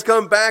king has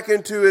come back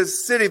into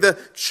his city, the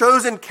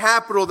chosen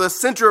capital, the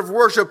center of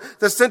worship,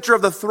 the center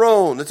of the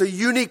throne. It's a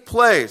unique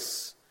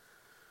place.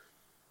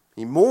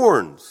 He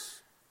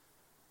mourns.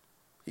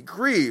 He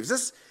grieves.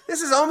 This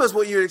is almost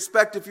what you'd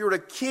expect if you were a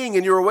king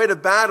and you were away to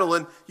battle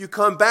and you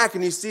come back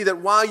and you see that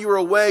while you were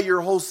away,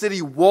 your whole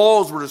city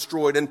walls were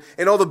destroyed and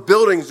all the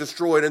buildings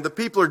destroyed and the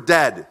people are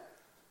dead.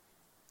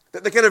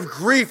 The kind of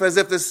grief as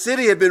if the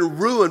city had been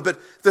ruined, but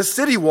the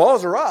city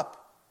walls are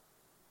up.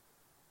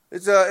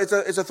 It's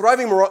a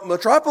thriving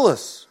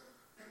metropolis,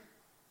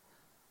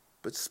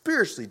 but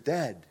spiritually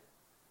dead.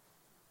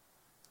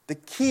 The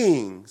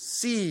king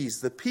sees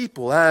the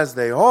people as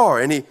they are,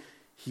 and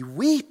he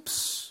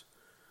weeps.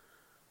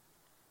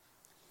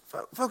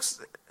 Folks,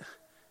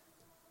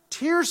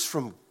 tears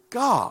from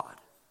God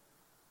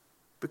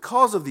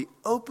because of the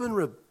open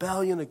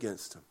rebellion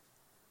against him.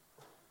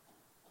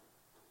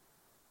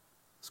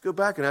 Let's go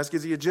back and ask,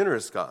 is he a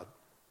generous God?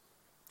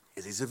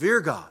 Is he a severe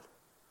God?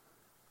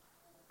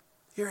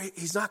 Here,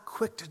 he's not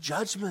quick to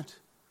judgment.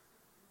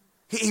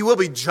 He will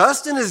be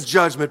just in his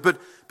judgment, but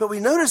we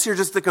notice here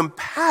just the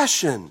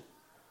compassion,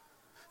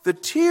 the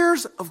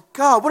tears of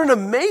God. What an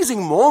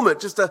amazing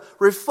moment just to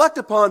reflect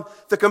upon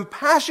the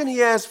compassion he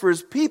has for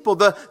his people,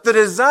 the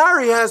desire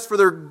he has for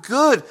their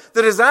good,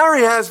 the desire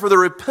he has for their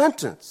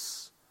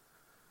repentance.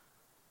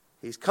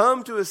 He's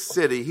come to a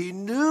city. He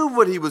knew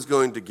what he was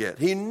going to get.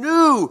 He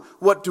knew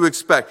what to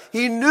expect.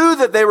 He knew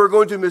that they were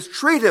going to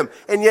mistreat him,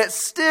 and yet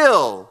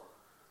still,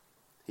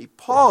 he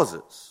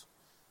pauses.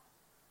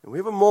 And we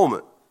have a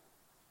moment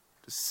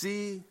to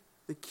see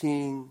the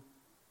king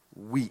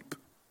weep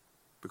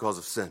because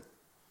of sin.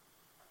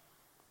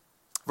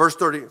 Verse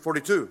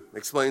 42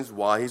 explains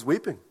why he's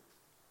weeping.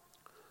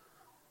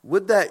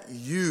 Would that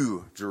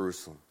you,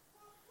 Jerusalem,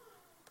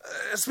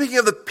 speaking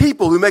of the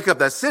people who make up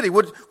that city,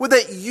 would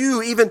that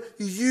you, even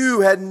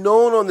you, had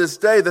known on this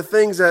day the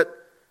things that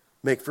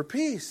make for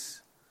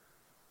peace?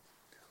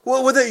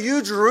 Well, would that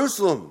you,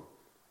 Jerusalem,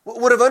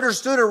 would have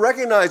understood and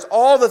recognized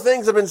all the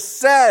things that have been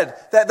said,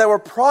 that were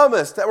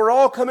promised, that were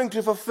all coming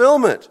to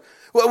fulfillment?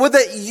 Well, would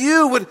that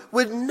you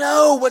would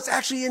know what's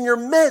actually in your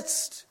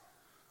midst?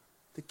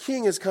 The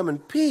king has come in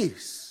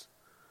peace.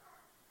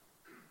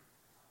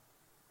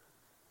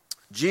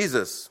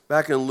 Jesus,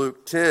 back in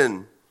Luke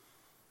 10,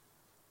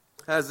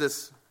 has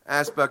this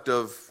aspect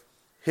of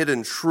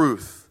hidden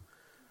truth.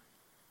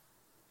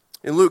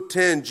 In Luke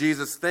 10,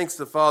 Jesus thanks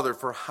the Father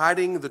for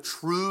hiding the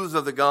truths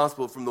of the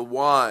gospel from the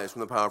wise, from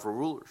the powerful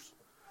rulers.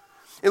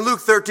 In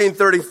Luke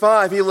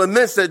 13:35, he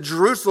laments that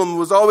Jerusalem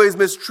was always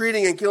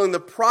mistreating and killing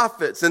the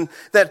prophets, and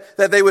that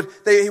he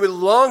would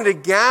long to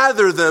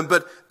gather them,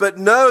 but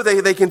no,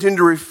 they continue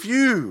to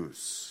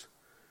refuse.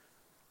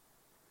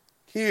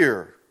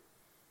 Here,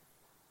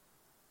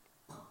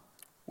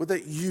 would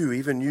that you,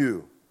 even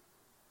you,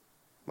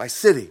 my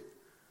city,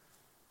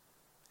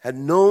 had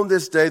known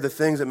this day the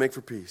things that make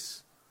for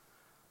peace.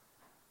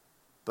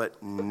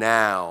 But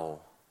now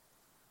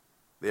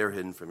they are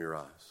hidden from your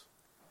eyes.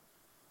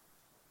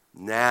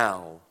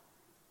 Now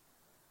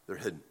they're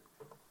hidden.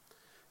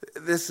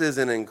 This is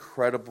an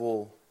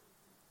incredible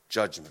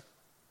judgment.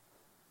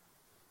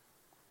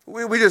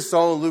 We just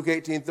saw in Luke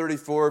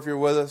 18:34, if you're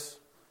with us,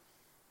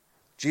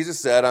 Jesus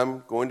said,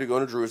 I'm going to go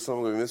to Jerusalem,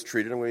 I'm going to be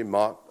mistreated, I'm going to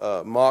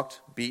be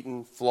mocked,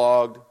 beaten,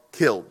 flogged,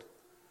 killed.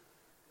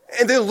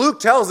 And then Luke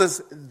tells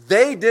us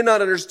they did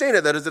not understand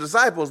it, that is the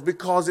disciples,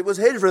 because it was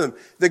hidden from them.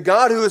 The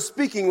God who was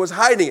speaking was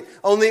hiding it.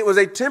 Only it was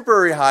a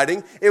temporary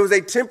hiding. It was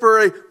a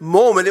temporary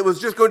moment. It was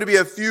just going to be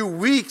a few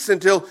weeks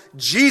until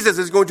Jesus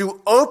is going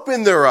to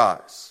open their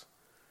eyes.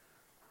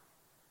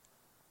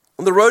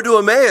 On the road to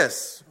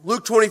Emmaus,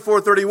 Luke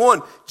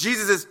 24:31,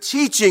 Jesus is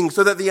teaching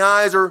so that the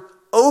eyes are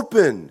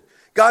opened.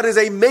 God is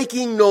a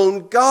making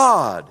known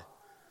God.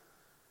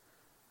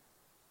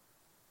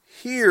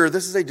 Here,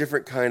 this is a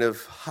different kind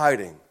of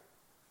hiding.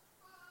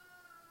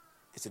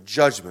 It's a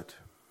judgment.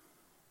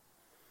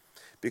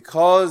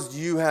 Because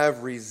you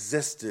have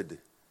resisted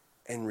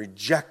and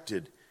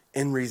rejected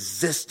and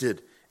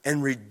resisted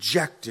and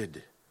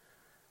rejected.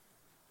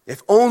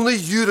 If only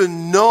you'd have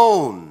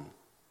known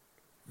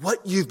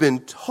what you've been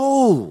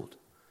told.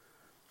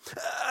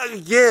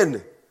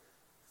 Again,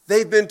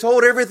 they've been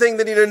told everything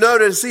they need to know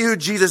to see who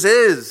Jesus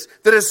is.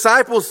 The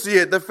disciples see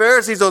it. The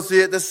Pharisees don't see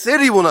it. The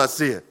city will not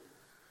see it.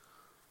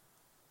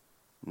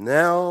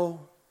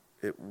 Now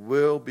it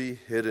will be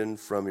hidden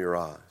from your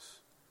eyes.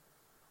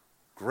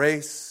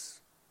 Grace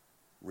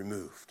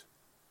removed.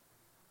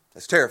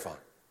 That's terrifying.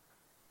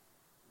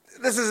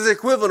 This is the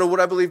equivalent of what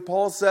I believe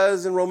Paul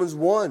says in Romans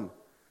 1.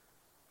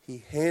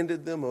 He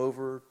handed them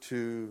over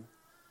to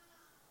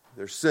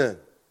their sin.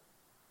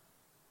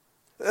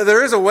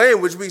 There is a way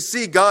in which we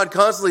see God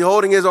constantly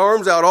holding his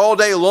arms out all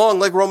day long,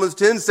 like Romans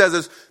 10 says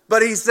this.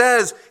 But he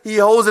says he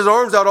holds his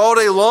arms out all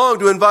day long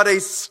to invite a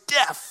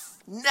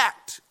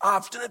stiff-necked,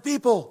 obstinate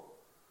people.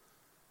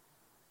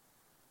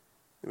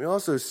 And we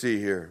also see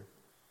here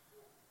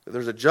that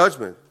there's a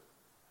judgment,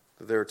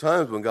 that there are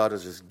times when God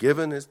has just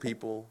given his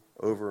people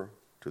over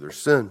to their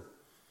sin.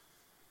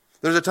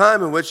 There's a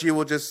time in which he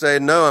will just say,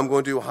 no, I'm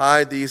going to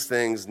hide these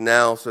things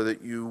now so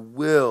that you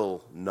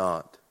will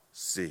not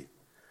see.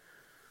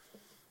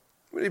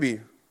 We need to be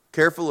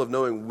careful of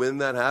knowing when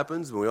that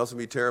happens, but we also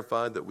be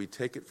terrified that we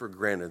take it for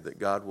granted that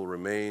God will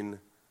remain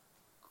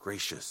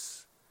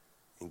gracious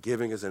in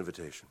giving his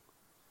invitation.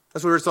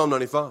 That's what we read Psalm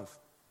 95.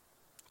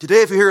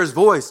 Today, if you hear his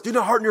voice, do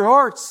not harden your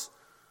hearts.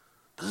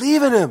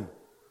 Believe in him.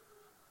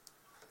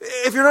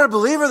 If you're not a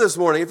believer this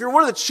morning, if you're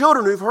one of the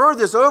children who've heard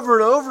this over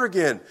and over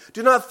again,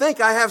 do not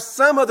think I have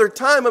some other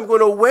time I'm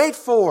going to wait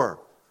for.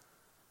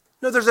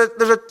 No, there's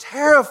a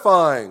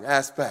terrifying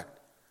aspect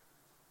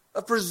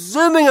of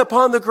presuming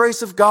upon the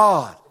grace of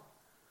God.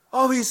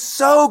 Oh, he's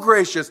so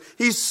gracious.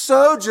 He's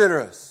so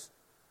generous.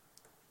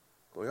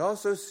 But we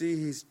also see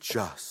he's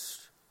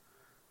just.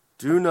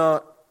 Do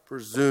not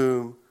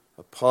presume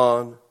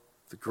upon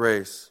the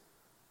grace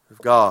of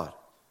God.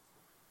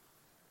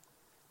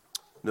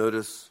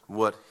 Notice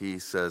what he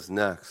says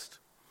next.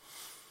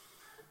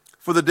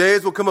 For the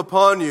days will come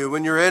upon you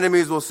when your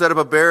enemies will set up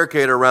a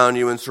barricade around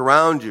you and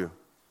surround you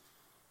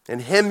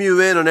and hem you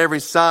in on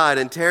every side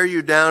and tear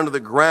you down to the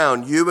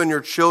ground, you and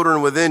your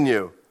children within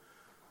you.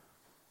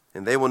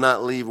 And they will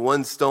not leave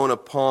one stone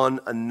upon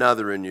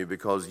another in you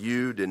because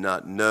you did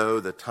not know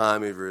the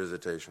time of your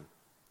visitation.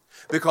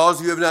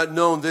 Because you have not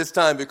known this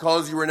time,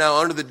 because you are now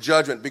under the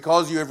judgment,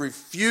 because you have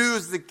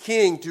refused the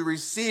king to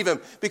receive him,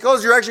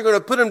 because you're actually going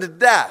to put him to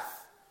death.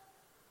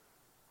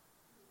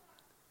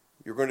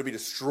 You're going to be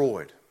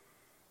destroyed.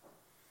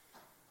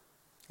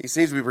 He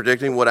seems to be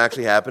predicting what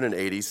actually happened in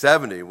AD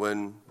 70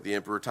 when the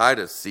Emperor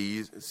Titus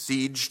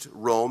sieged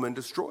Rome and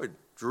destroyed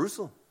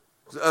Jerusalem.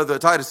 He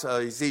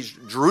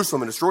sieged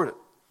Jerusalem and destroyed it.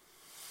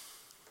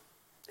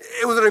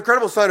 It was an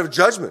incredible sign of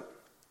judgment.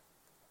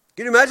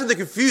 Can you imagine the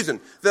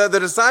confusion? The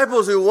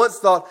disciples who once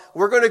thought,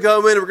 we're going to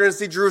go in and we're going to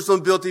see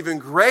Jerusalem built even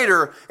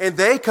greater, and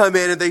they come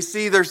in and they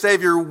see their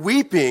Savior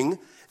weeping.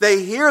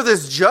 They hear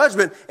this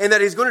judgment and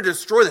that he's going to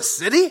destroy the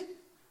city?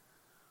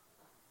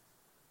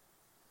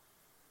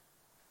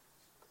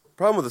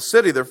 Problem with the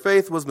city, their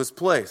faith was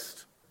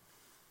misplaced.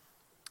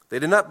 They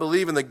did not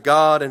believe in the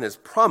God and his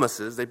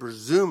promises. They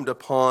presumed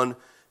upon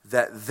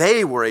that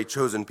they were a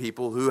chosen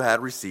people who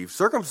had received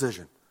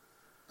circumcision.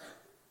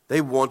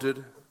 They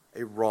wanted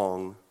a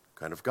wrong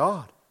kind of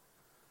God.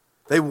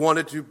 They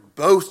wanted to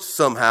boast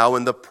somehow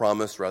in the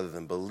promise rather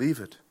than believe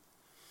it.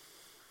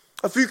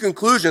 A few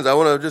conclusions I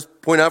want to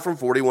just point out from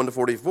 41 to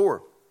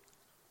 44.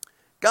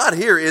 God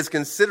here is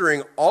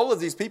considering all of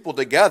these people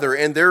together,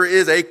 and there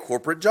is a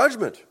corporate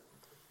judgment.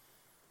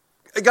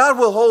 God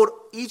will hold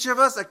each of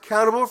us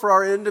accountable for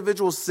our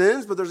individual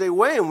sins, but there's a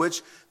way in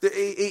which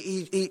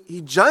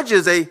he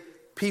judges a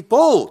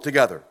people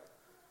together.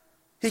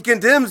 He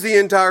condemns the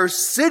entire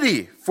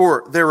city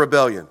for their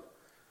rebellion.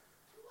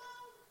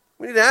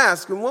 We need to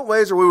ask, in what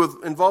ways are we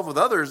involved with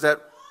others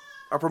that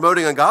are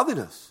promoting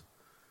ungodliness?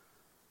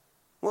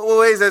 What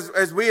ways,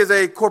 as we as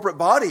a corporate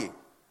body,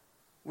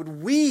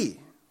 would we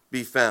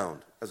be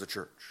found as a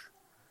church?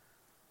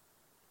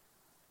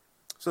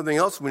 Something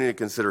else we need to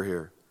consider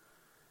here.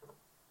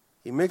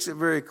 He makes it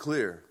very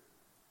clear.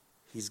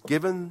 He's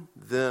given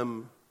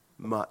them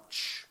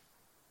much.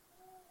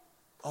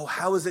 Oh,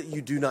 how is it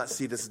you do not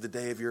see this is the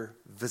day of your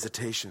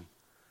visitation?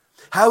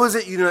 How is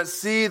it you do not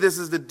see this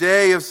is the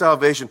day of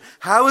salvation?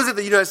 How is it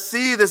that you do not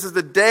see this is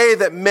the day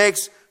that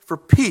makes for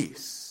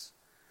peace?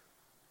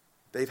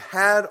 They've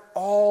had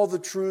all the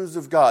truths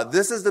of God.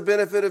 This is the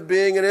benefit of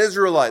being an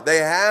Israelite. They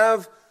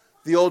have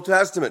the Old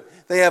Testament.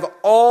 They have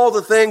all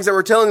the things that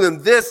were telling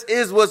them this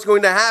is what's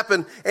going to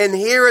happen, and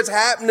here it's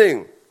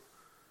happening.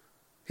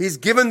 He's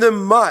given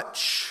them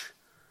much.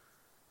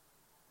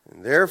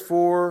 And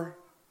therefore,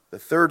 the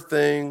third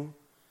thing,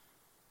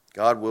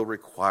 God will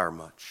require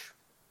much.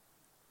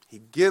 He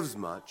gives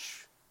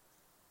much.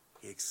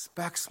 He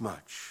expects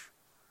much.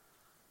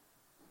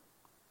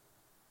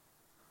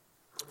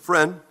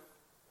 Friend,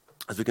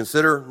 as we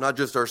consider not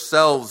just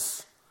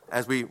ourselves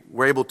as we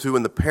were able to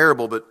in the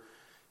parable, but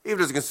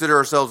even as we consider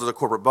ourselves as a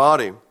corporate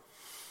body,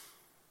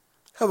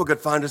 how will God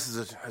find us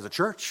as a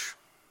church?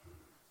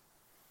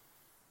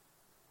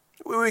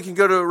 We can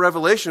go to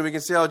Revelation. We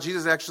can see how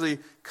Jesus actually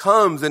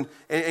comes and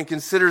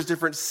considers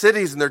different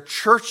cities and their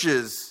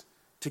churches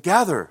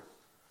together.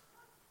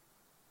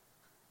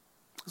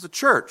 As a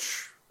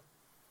church,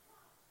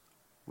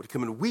 would he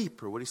come and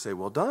weep, or would he say,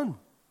 well done?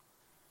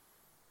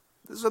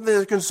 This is something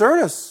that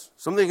concerns us.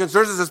 Something that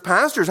concerns us as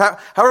pastors. How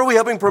are we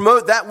helping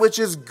promote that which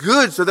is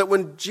good so that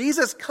when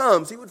Jesus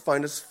comes, he would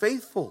find us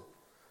faithful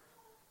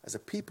as a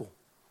people?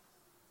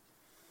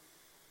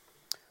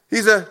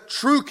 He's a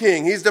true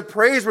king. He's the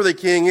praiseworthy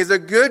king. He's a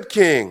good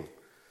king.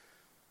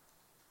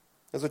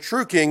 As a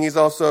true king, he's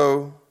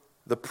also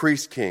the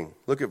priest king.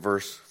 Look at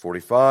verse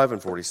 45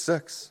 and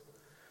 46.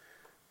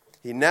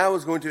 He now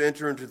is going to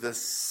enter into the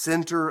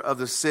center of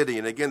the city.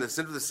 And again, the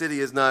center of the city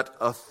is not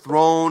a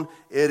throne,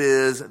 it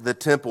is the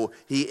temple.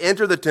 He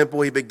entered the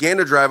temple, he began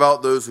to drive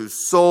out those who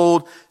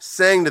sold,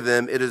 saying to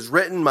them, "It is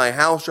written, my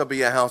house shall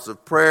be a house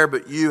of prayer,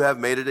 but you have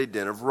made it a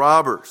den of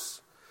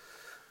robbers."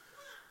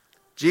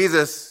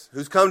 Jesus,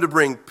 who's come to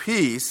bring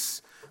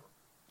peace,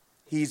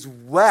 he's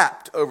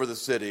wept over the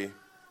city.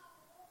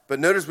 But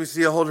notice we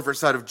see a whole different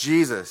side of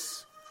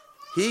Jesus.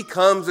 He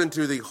comes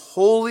into the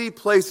holy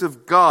place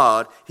of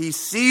God. He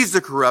sees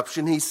the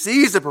corruption. He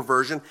sees the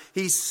perversion.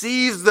 He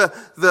sees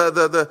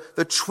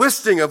the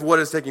twisting of what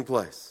is taking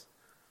place.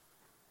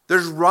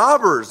 There's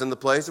robbers in the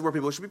place where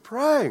people should be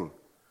praying.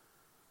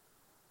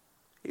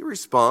 He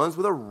responds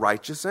with a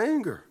righteous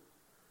anger.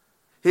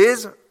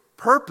 His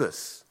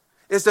purpose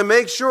is to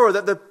make sure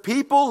that the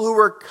people who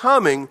are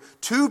coming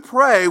to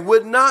pray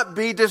would not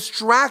be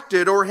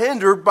distracted or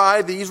hindered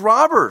by these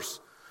robbers.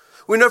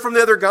 We know from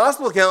the other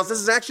gospel accounts, this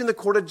is actually in the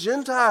court of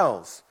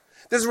Gentiles.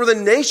 This is where the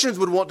nations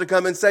would want to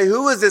come and say,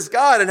 "Who is this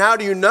God and how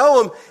do you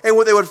know him?" And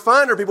what they would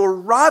find are people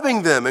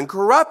robbing them and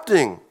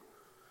corrupting.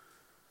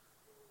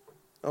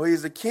 Oh,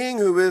 he's the king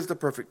who is the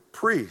perfect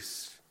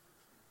priest.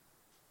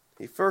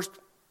 He first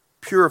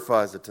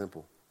purifies the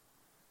temple.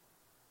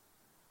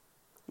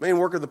 Main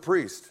work of the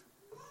priest: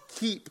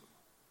 keep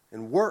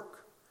and work.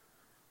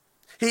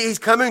 He's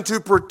coming to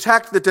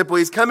protect the temple.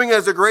 He's coming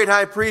as a great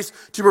high priest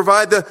to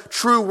provide the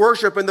true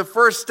worship. And the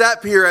first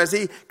step here, as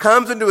he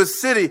comes into a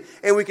city,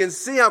 and we can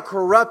see how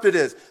corrupt it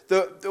is.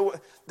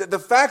 The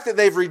fact that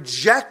they've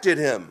rejected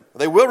him,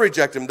 they will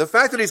reject him. The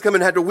fact that he's come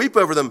and had to weep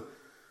over them,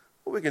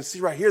 well, we can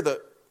see right here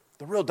the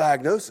real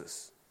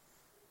diagnosis.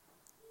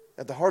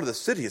 At the heart of the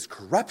city is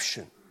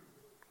corruption.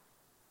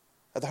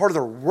 At the heart of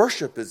their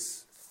worship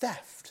is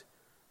theft,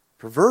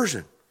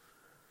 perversion.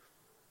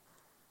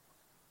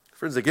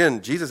 Friends,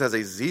 again, Jesus has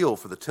a zeal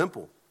for the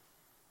temple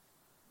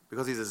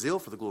because he's a zeal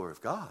for the glory of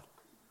God.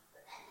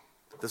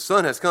 The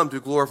Son has come to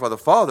glorify the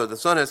Father. The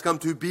Son has come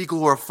to be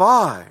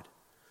glorified.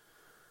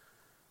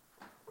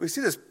 We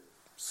see this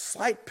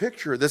slight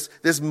picture, this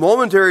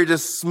momentary,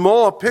 this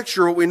small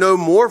picture, what we know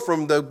more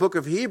from the book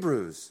of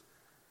Hebrews.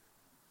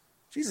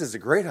 Jesus is a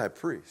great high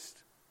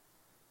priest.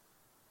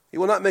 He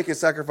will not make a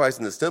sacrifice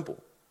in this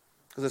temple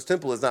because this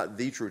temple is not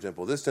the true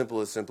temple. This temple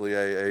is simply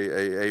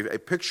a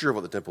picture of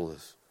what the temple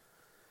is.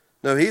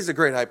 No, he's the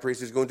great high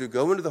priest who's going to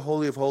go into the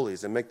Holy of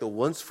Holies and make the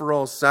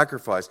once-for-all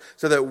sacrifice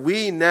so that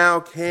we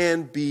now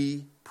can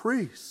be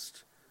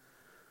priests.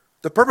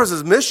 The purpose of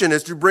his mission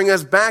is to bring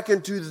us back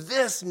into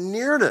this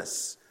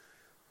nearness.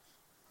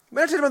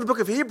 Meditate about the book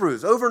of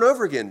Hebrews over and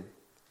over again.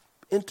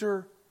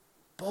 Enter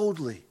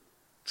boldly.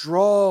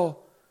 Draw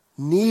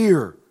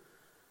near.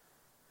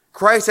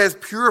 Christ has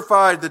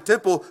purified the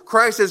temple.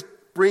 Christ is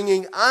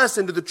bringing us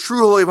into the true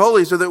Holy of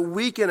Holies so that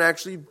we can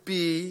actually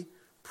be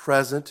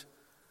present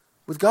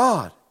with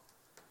God.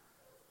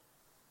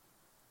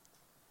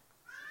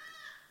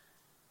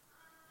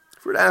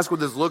 If we were to ask what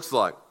this looks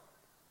like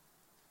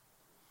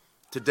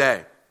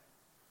today,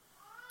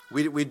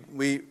 we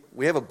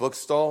have a book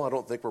stall. I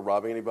don't think we're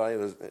robbing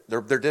anybody.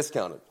 They're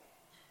discounted,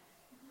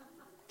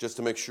 just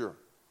to make sure.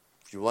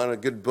 If you want a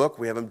good book,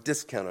 we have them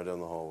discounted in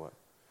the hallway.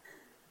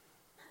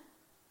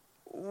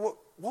 What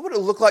would it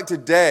look like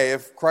today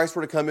if Christ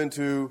were to come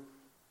into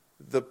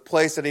the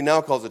place that he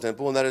now calls the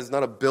temple, and that is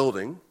not a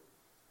building?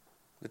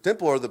 The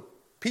temple are the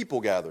people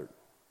gathered.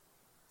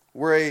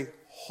 We're a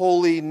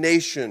holy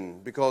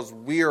nation because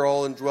we are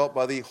all indwelt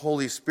by the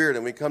Holy Spirit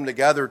and we come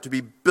together to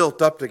be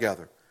built up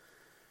together.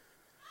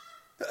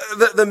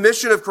 The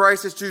mission of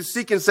Christ is to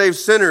seek and save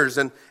sinners,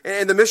 and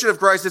the mission of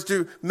Christ is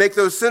to make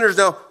those sinners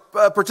now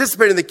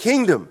participate in the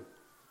kingdom.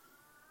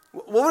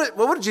 What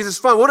would Jesus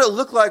find? What would it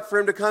look like for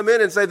him to come in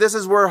and say, this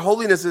is where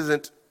holiness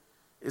isn't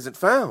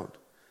found?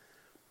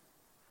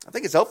 I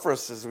think it's helpful for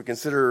us as we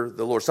consider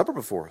the Lord's Supper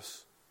before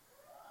us.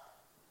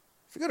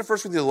 If you go to 1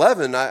 Corinthians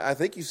 11, I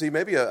think you see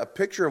maybe a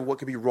picture of what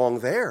could be wrong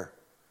there.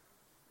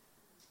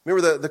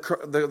 Remember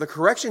the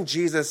correction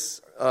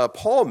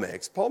Paul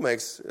makes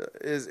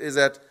is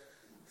that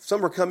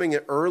some are coming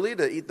in early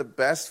to eat the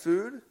best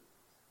food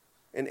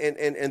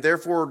and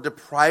therefore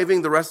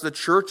depriving the rest of the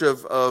church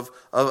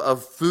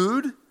of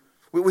food.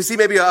 We see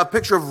maybe a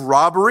picture of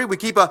robbery. We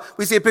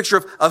see a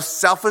picture of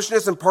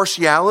selfishness and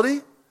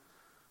partiality.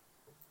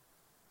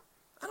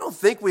 I don't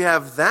think we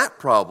have that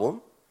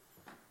problem.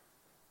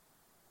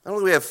 I don't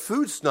think we have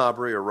food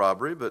snobbery or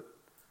robbery, but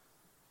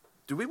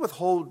do we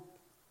withhold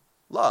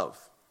love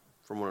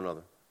from one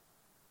another?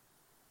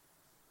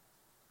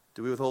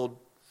 Do we withhold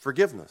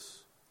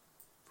forgiveness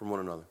from one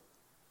another?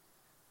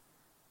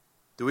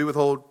 Do we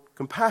withhold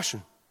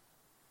compassion?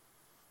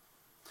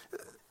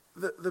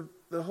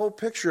 The whole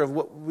picture of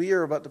what we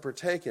are about to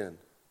partake in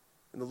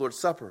the Lord's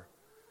Supper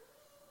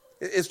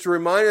is to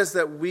remind us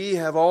that we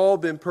have all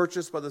been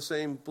purchased by the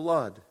same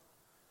blood.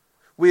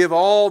 We have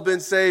all been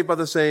saved by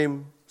the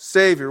same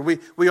Savior.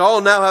 We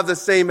all now have the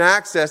same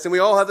access, and we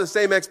all have the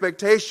same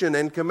expectation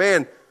and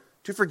command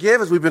to forgive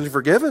as we've been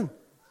forgiven.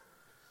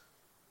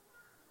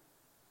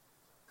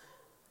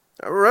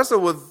 I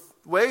wrestle with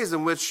ways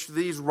in which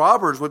these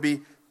robbers would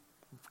be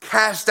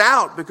cast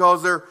out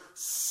because they're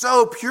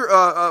so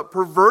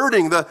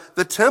perverting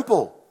the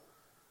temple.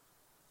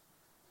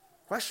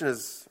 The question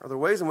is, are there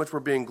ways in which we're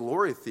being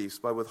glory thieves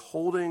by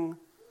withholding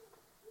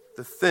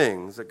the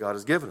things that God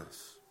has given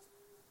us?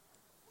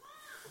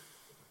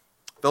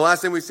 The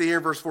last thing we see here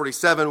in verse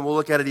 47, we'll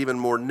look at it even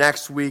more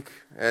next week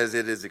as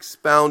it is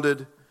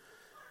expounded.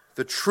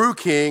 The true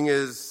king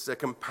is a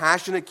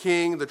compassionate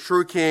king. The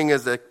true king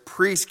is a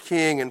priest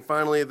king. And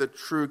finally, the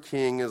true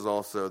king is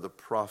also the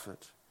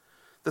prophet.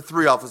 The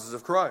three offices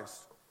of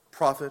Christ: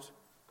 prophet,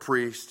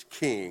 priest,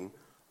 king,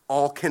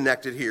 all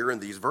connected here in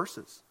these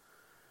verses.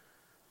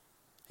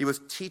 He was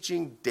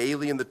teaching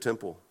daily in the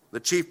temple. The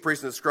chief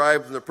priests and the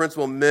scribes and the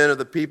principal men of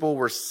the people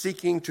were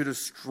seeking to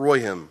destroy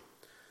him.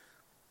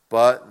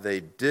 But they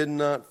did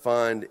not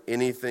find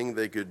anything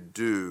they could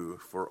do,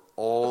 for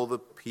all the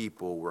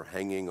people were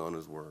hanging on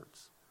his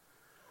words.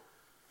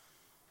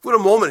 For a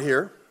moment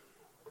here,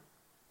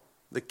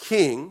 the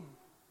king,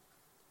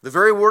 the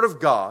very word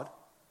of God,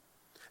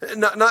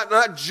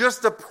 not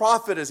just a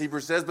prophet, as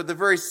Hebrews says, but the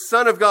very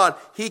Son of God,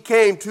 he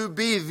came to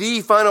be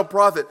the final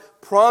prophet,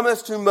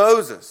 promised to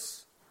Moses.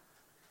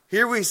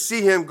 Here we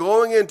see him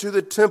going into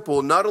the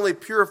temple, not only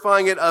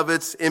purifying it of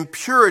its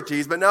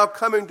impurities, but now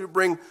coming to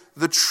bring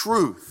the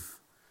truth.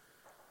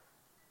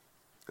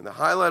 And the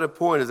highlighted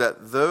point is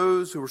that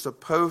those who were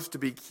supposed to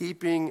be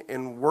keeping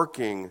and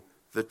working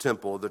the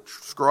temple, the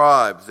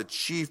scribes, the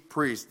chief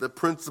priests, the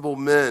principal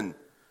men,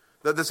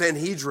 the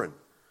Sanhedrin,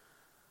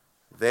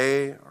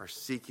 they are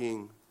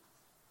seeking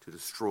to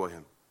destroy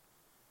him.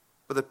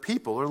 But the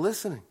people are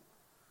listening.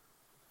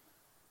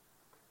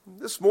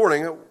 This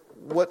morning,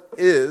 what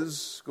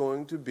is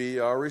going to be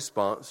our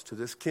response to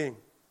this king?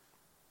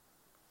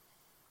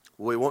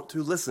 We want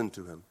to listen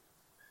to him,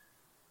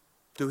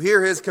 to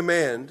hear his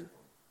command: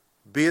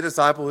 be a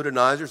disciple who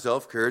denies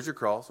yourself, carries your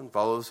cross, and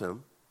follows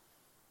him,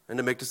 and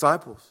to make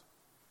disciples.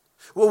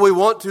 Well, we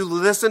want to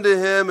listen to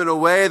him in a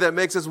way that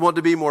makes us want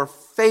to be more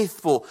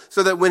faithful,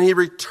 so that when he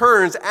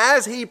returns,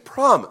 as he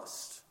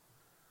promised,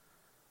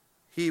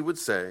 he would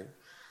say,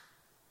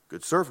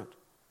 "Good servant."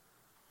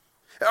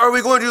 Are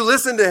we going to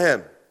listen to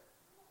him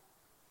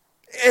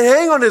and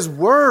hang on his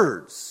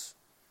words,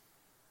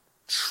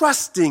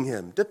 trusting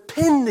him,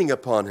 depending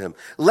upon him,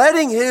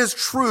 letting his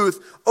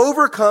truth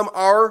overcome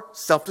our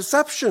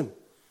self-deception?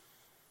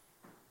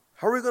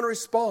 How are we going to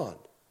respond?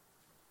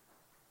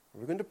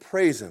 We're going to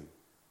praise him,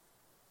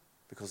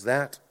 because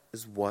that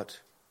is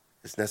what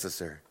is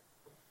necessary.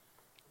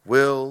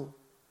 Will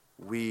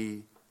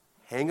we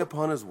hang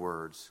upon his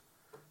words,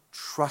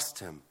 trust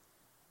him,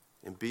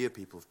 and be a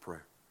people of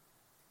prayer?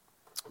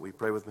 Will you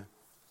pray with me?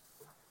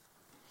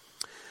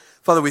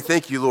 Father, we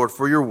thank you, Lord,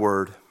 for your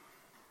word.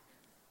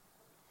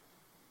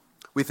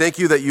 We thank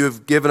you that you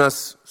have given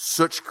us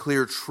such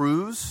clear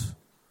truths.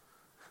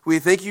 We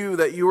thank you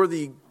that you are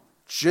the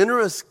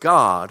generous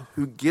God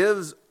who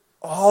gives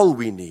all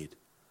we need,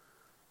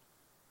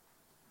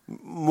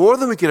 more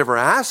than we could ever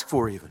ask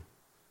for even.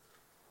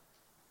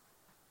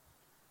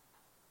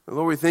 And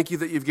Lord, we thank you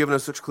that you've given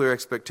us such clear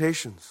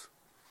expectations.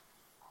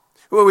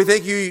 Well, we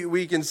thank you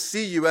we can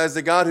see you as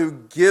the God who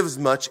gives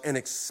much and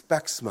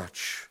expects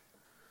much.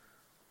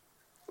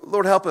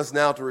 Lord, help us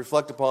now to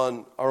reflect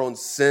upon our own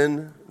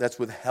sin that's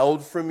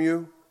withheld from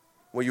you,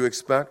 what you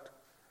expect.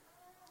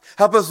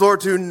 Help us,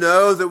 Lord, to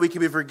know that we can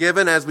be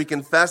forgiven as we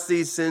confess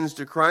these sins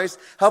to Christ.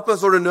 Help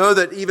us, Lord, to know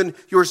that even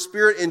your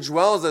Spirit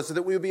indwells us so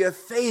that we will be a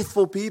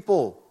faithful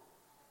people.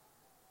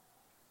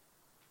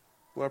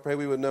 Lord, I pray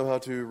we would know how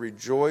to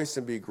rejoice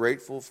and be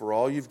grateful for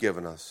all you've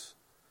given us,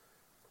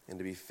 and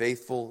to be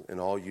faithful in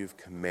all you've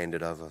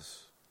commanded of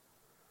us.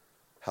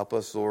 Help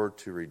us, Lord,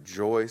 to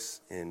rejoice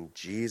in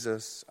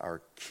Jesus,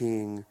 our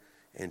King,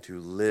 and to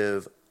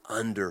live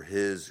under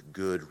his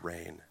good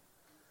reign.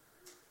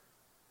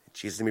 In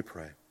Jesus' name we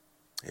pray.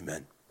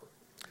 Amen.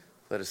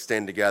 Let us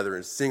stand together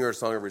and sing our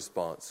song of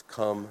response,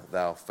 "Come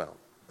Thou Fount."